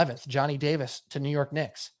it. 11th, Johnny Davis to New York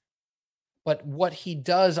Knicks. But what he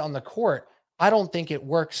does on the court, I don't think it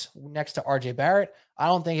works next to RJ Barrett. I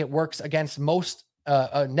don't think it works against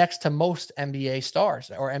next to most NBA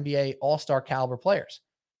stars or NBA all-star caliber players.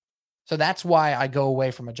 So that's why I go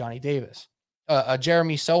away from a Johnny Davis. A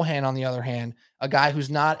Jeremy Sohan, on the other hand, a guy who's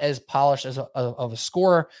not as polished as of a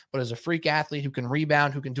scorer, but is a freak athlete who can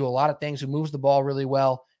rebound, who can do a lot of things, who moves the ball really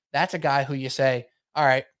well. That's a guy who you say, all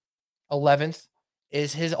right, 11th.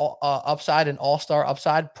 Is his upside an all-star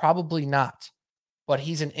upside? Probably not, but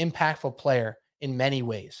he's an impactful player in many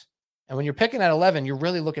ways. And when you're picking at 11, you're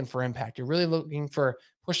really looking for impact. You're really looking for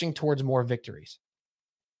pushing towards more victories.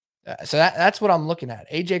 So that's what I'm looking at.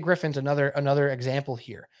 AJ Griffin's another example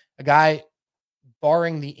here. A guy,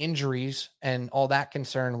 barring the injuries and all that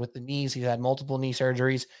concern with the knees, he's had multiple knee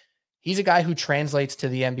surgeries. He's a guy who translates to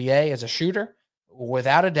the NBA as a shooter,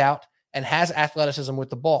 without a doubt, and has athleticism with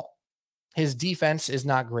the ball. His defense is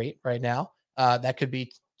not great right now. That could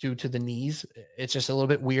be due to the knees. It's just a little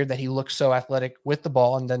bit weird that he looks so athletic with the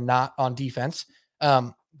ball and then not on defense.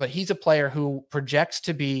 But he's a player who projects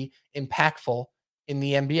to be impactful in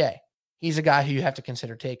the NBA. He's a guy who you have to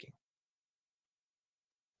consider taking.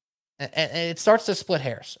 And it starts to split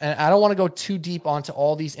hairs. And I don't want to go too deep onto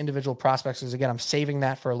all these individual prospects because, again, I'm saving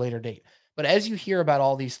that for a later date. But as you hear about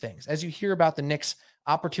all these things, as you hear about the Knicks'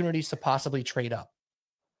 opportunities to possibly trade up,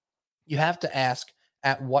 you have to ask,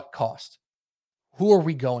 at what cost? Who are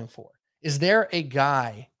we going for? Is there a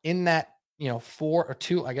guy in that, 4 or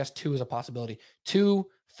 2, I guess 2 is a possibility, 2,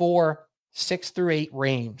 4, 6 through 8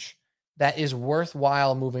 range that is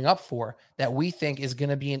worthwhile moving up for, that we think is going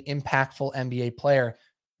to be an impactful NBA player,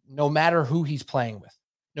 no matter who he's playing with,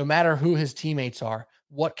 no matter who his teammates are?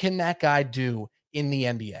 What can that guy do in the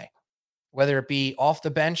NBA? Whether it be off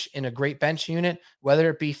the bench in a great bench unit, whether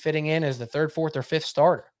it be fitting in as the 3rd, 4th, or 5th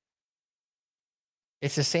starter.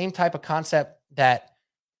 It's the same type of concept that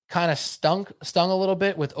kind of stung a little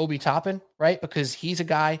bit with Obi Toppin, right? Because he's a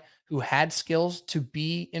guy who had skills to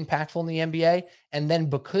be impactful in the NBA. And then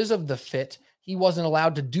because of the fit, he wasn't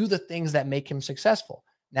allowed to do the things that make him successful.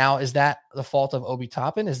 Now, is that the fault of Obi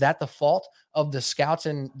Toppin? Is that the fault of the scouts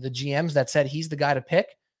and the GMs that said he's the guy to pick?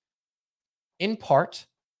 In part,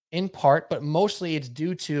 but mostly it's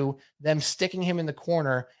due to them sticking him in the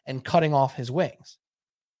corner and cutting off his wings.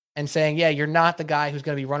 And saying, yeah, you're not the guy who's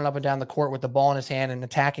going to be running up and down the court with the ball in his hand and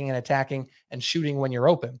attacking and shooting when you're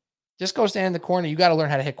open. Just go stand in the corner. You got to learn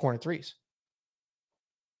how to hit corner threes.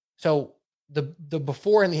 So the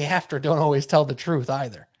before and the after don't always tell the truth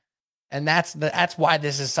either. And that's why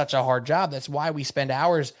this is such a hard job. That's why we spend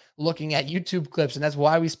hours looking at YouTube clips. And that's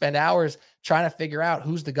why we spend hours trying to figure out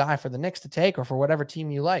who's the guy for the Knicks to take or for whatever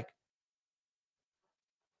team you like.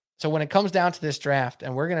 So when it comes down to this draft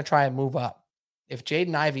and we're going to try and move up, if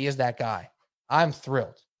Jaden Ivey is that guy, I'm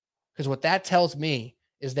thrilled, because what that tells me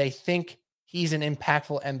is they think he's an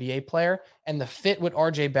impactful NBA player, and the fit with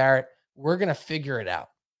RJ Barrett, we're going to figure it out.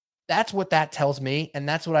 That's what that tells me, and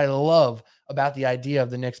that's what I love about the idea of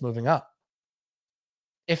the Knicks moving up.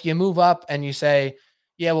 If you move up and you say,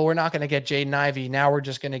 yeah, well, we're not going to get Jaden Ivey, now we're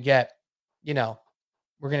just going to get, we're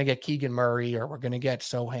going to get Keegan Murray, or we're going to get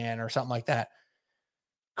Sohan or something like that.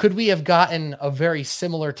 Could we have gotten a very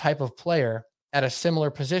similar type of player at a similar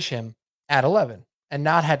position at 11 and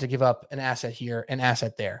not had to give up an asset here, an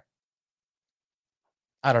asset there?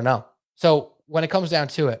 I don't know. So when it comes down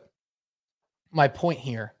to it, my point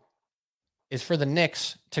here is for the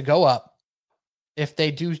Knicks to go up. If they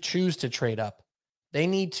do choose to trade up, they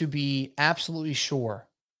need to be absolutely sure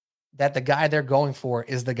that the guy they're going for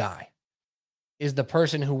is the guy, is the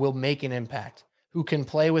person who will make an impact, who can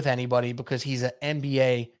play with anybody because he's an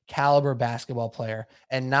NBA caliber basketball player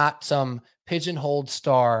and not some pigeonholed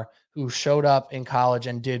star who showed up in college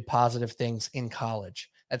and did positive things in college.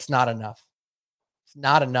 That's not enough. It's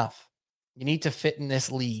not enough. You need to fit in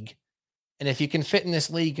this league And if you can fit in this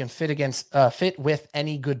league, you can fit with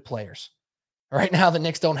any good players. Right now, the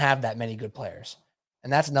Knicks don't have that many good players.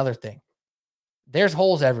 And that's another thing. There's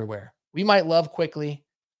holes everywhere. We might love Quickly.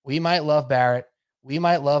 We might love Barrett. We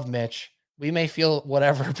might love Mitch. We may feel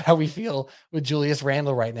whatever how we feel with Julius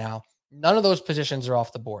Randle right now. None of those positions are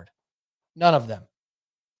off the board. None of them.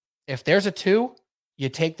 If there's a 2, you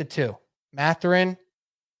take the 2. Mathurin,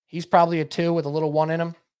 he's probably a 2 with a little 1 in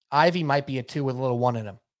him. Ivy might be a 2 with a little 1 in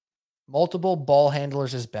him. Multiple ball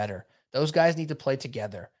handlers is better. Those guys need to play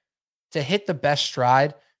together. To hit the best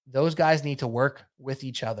stride, those guys need to work with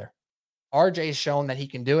each other. RJ's shown that he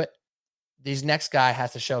can do it. These next guy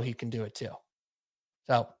has to show he can do it too.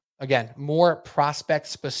 So again, more prospect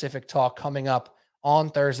specific talk coming up on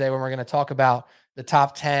Thursday when we're going to talk about the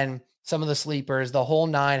top 10, some of the sleepers, the whole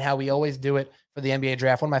 9, how we always do it for the NBA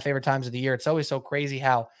draft. One of my favorite times of the year. It's always so crazy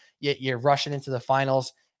how you're rushing into the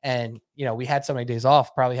finals. And, we had so many days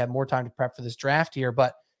off, probably had more time to prep for this draft here,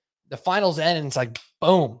 but the finals end and it's like,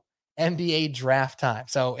 boom, NBA draft time.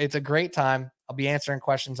 So it's a great time. I'll be answering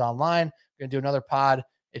questions online. We're going to do another pod.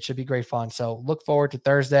 It should be great fun. So look forward to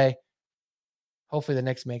Thursday. Hopefully the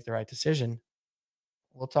Knicks make the right decision.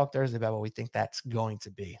 We'll talk Thursday about what we think that's going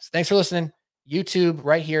to be. So thanks for listening. YouTube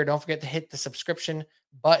right here. Don't forget to hit the subscription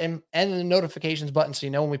button and the notifications button so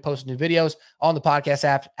you know when we post new videos on the podcast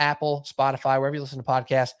app, Apple, Spotify, wherever you listen to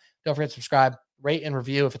podcasts. Don't forget to subscribe, rate, and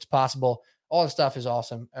review if it's possible. All this stuff is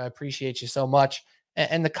awesome. I appreciate you so much.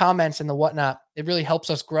 And the comments and the whatnot, it really helps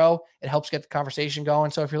us grow. It helps get the conversation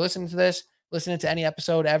going. So if you're listening to this, listening to any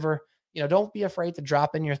episode ever, don't be afraid to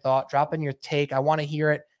drop in your thought, drop in your take. I want to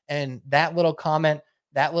hear it. And that little comment,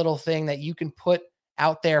 that little thing that you can put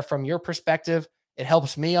out there from your perspective, it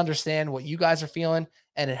helps me understand what you guys are feeling,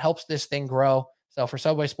 and it helps this thing grow. So for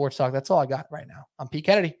Subway Sports Talk, that's all I got right now. I'm Pete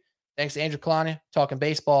Kennedy. Thanks to Andrew Kalani, talking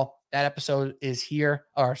baseball. That episode is here,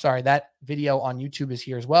 that video on YouTube is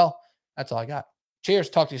here as well. That's all I got. Cheers.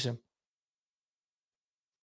 Talk to you soon.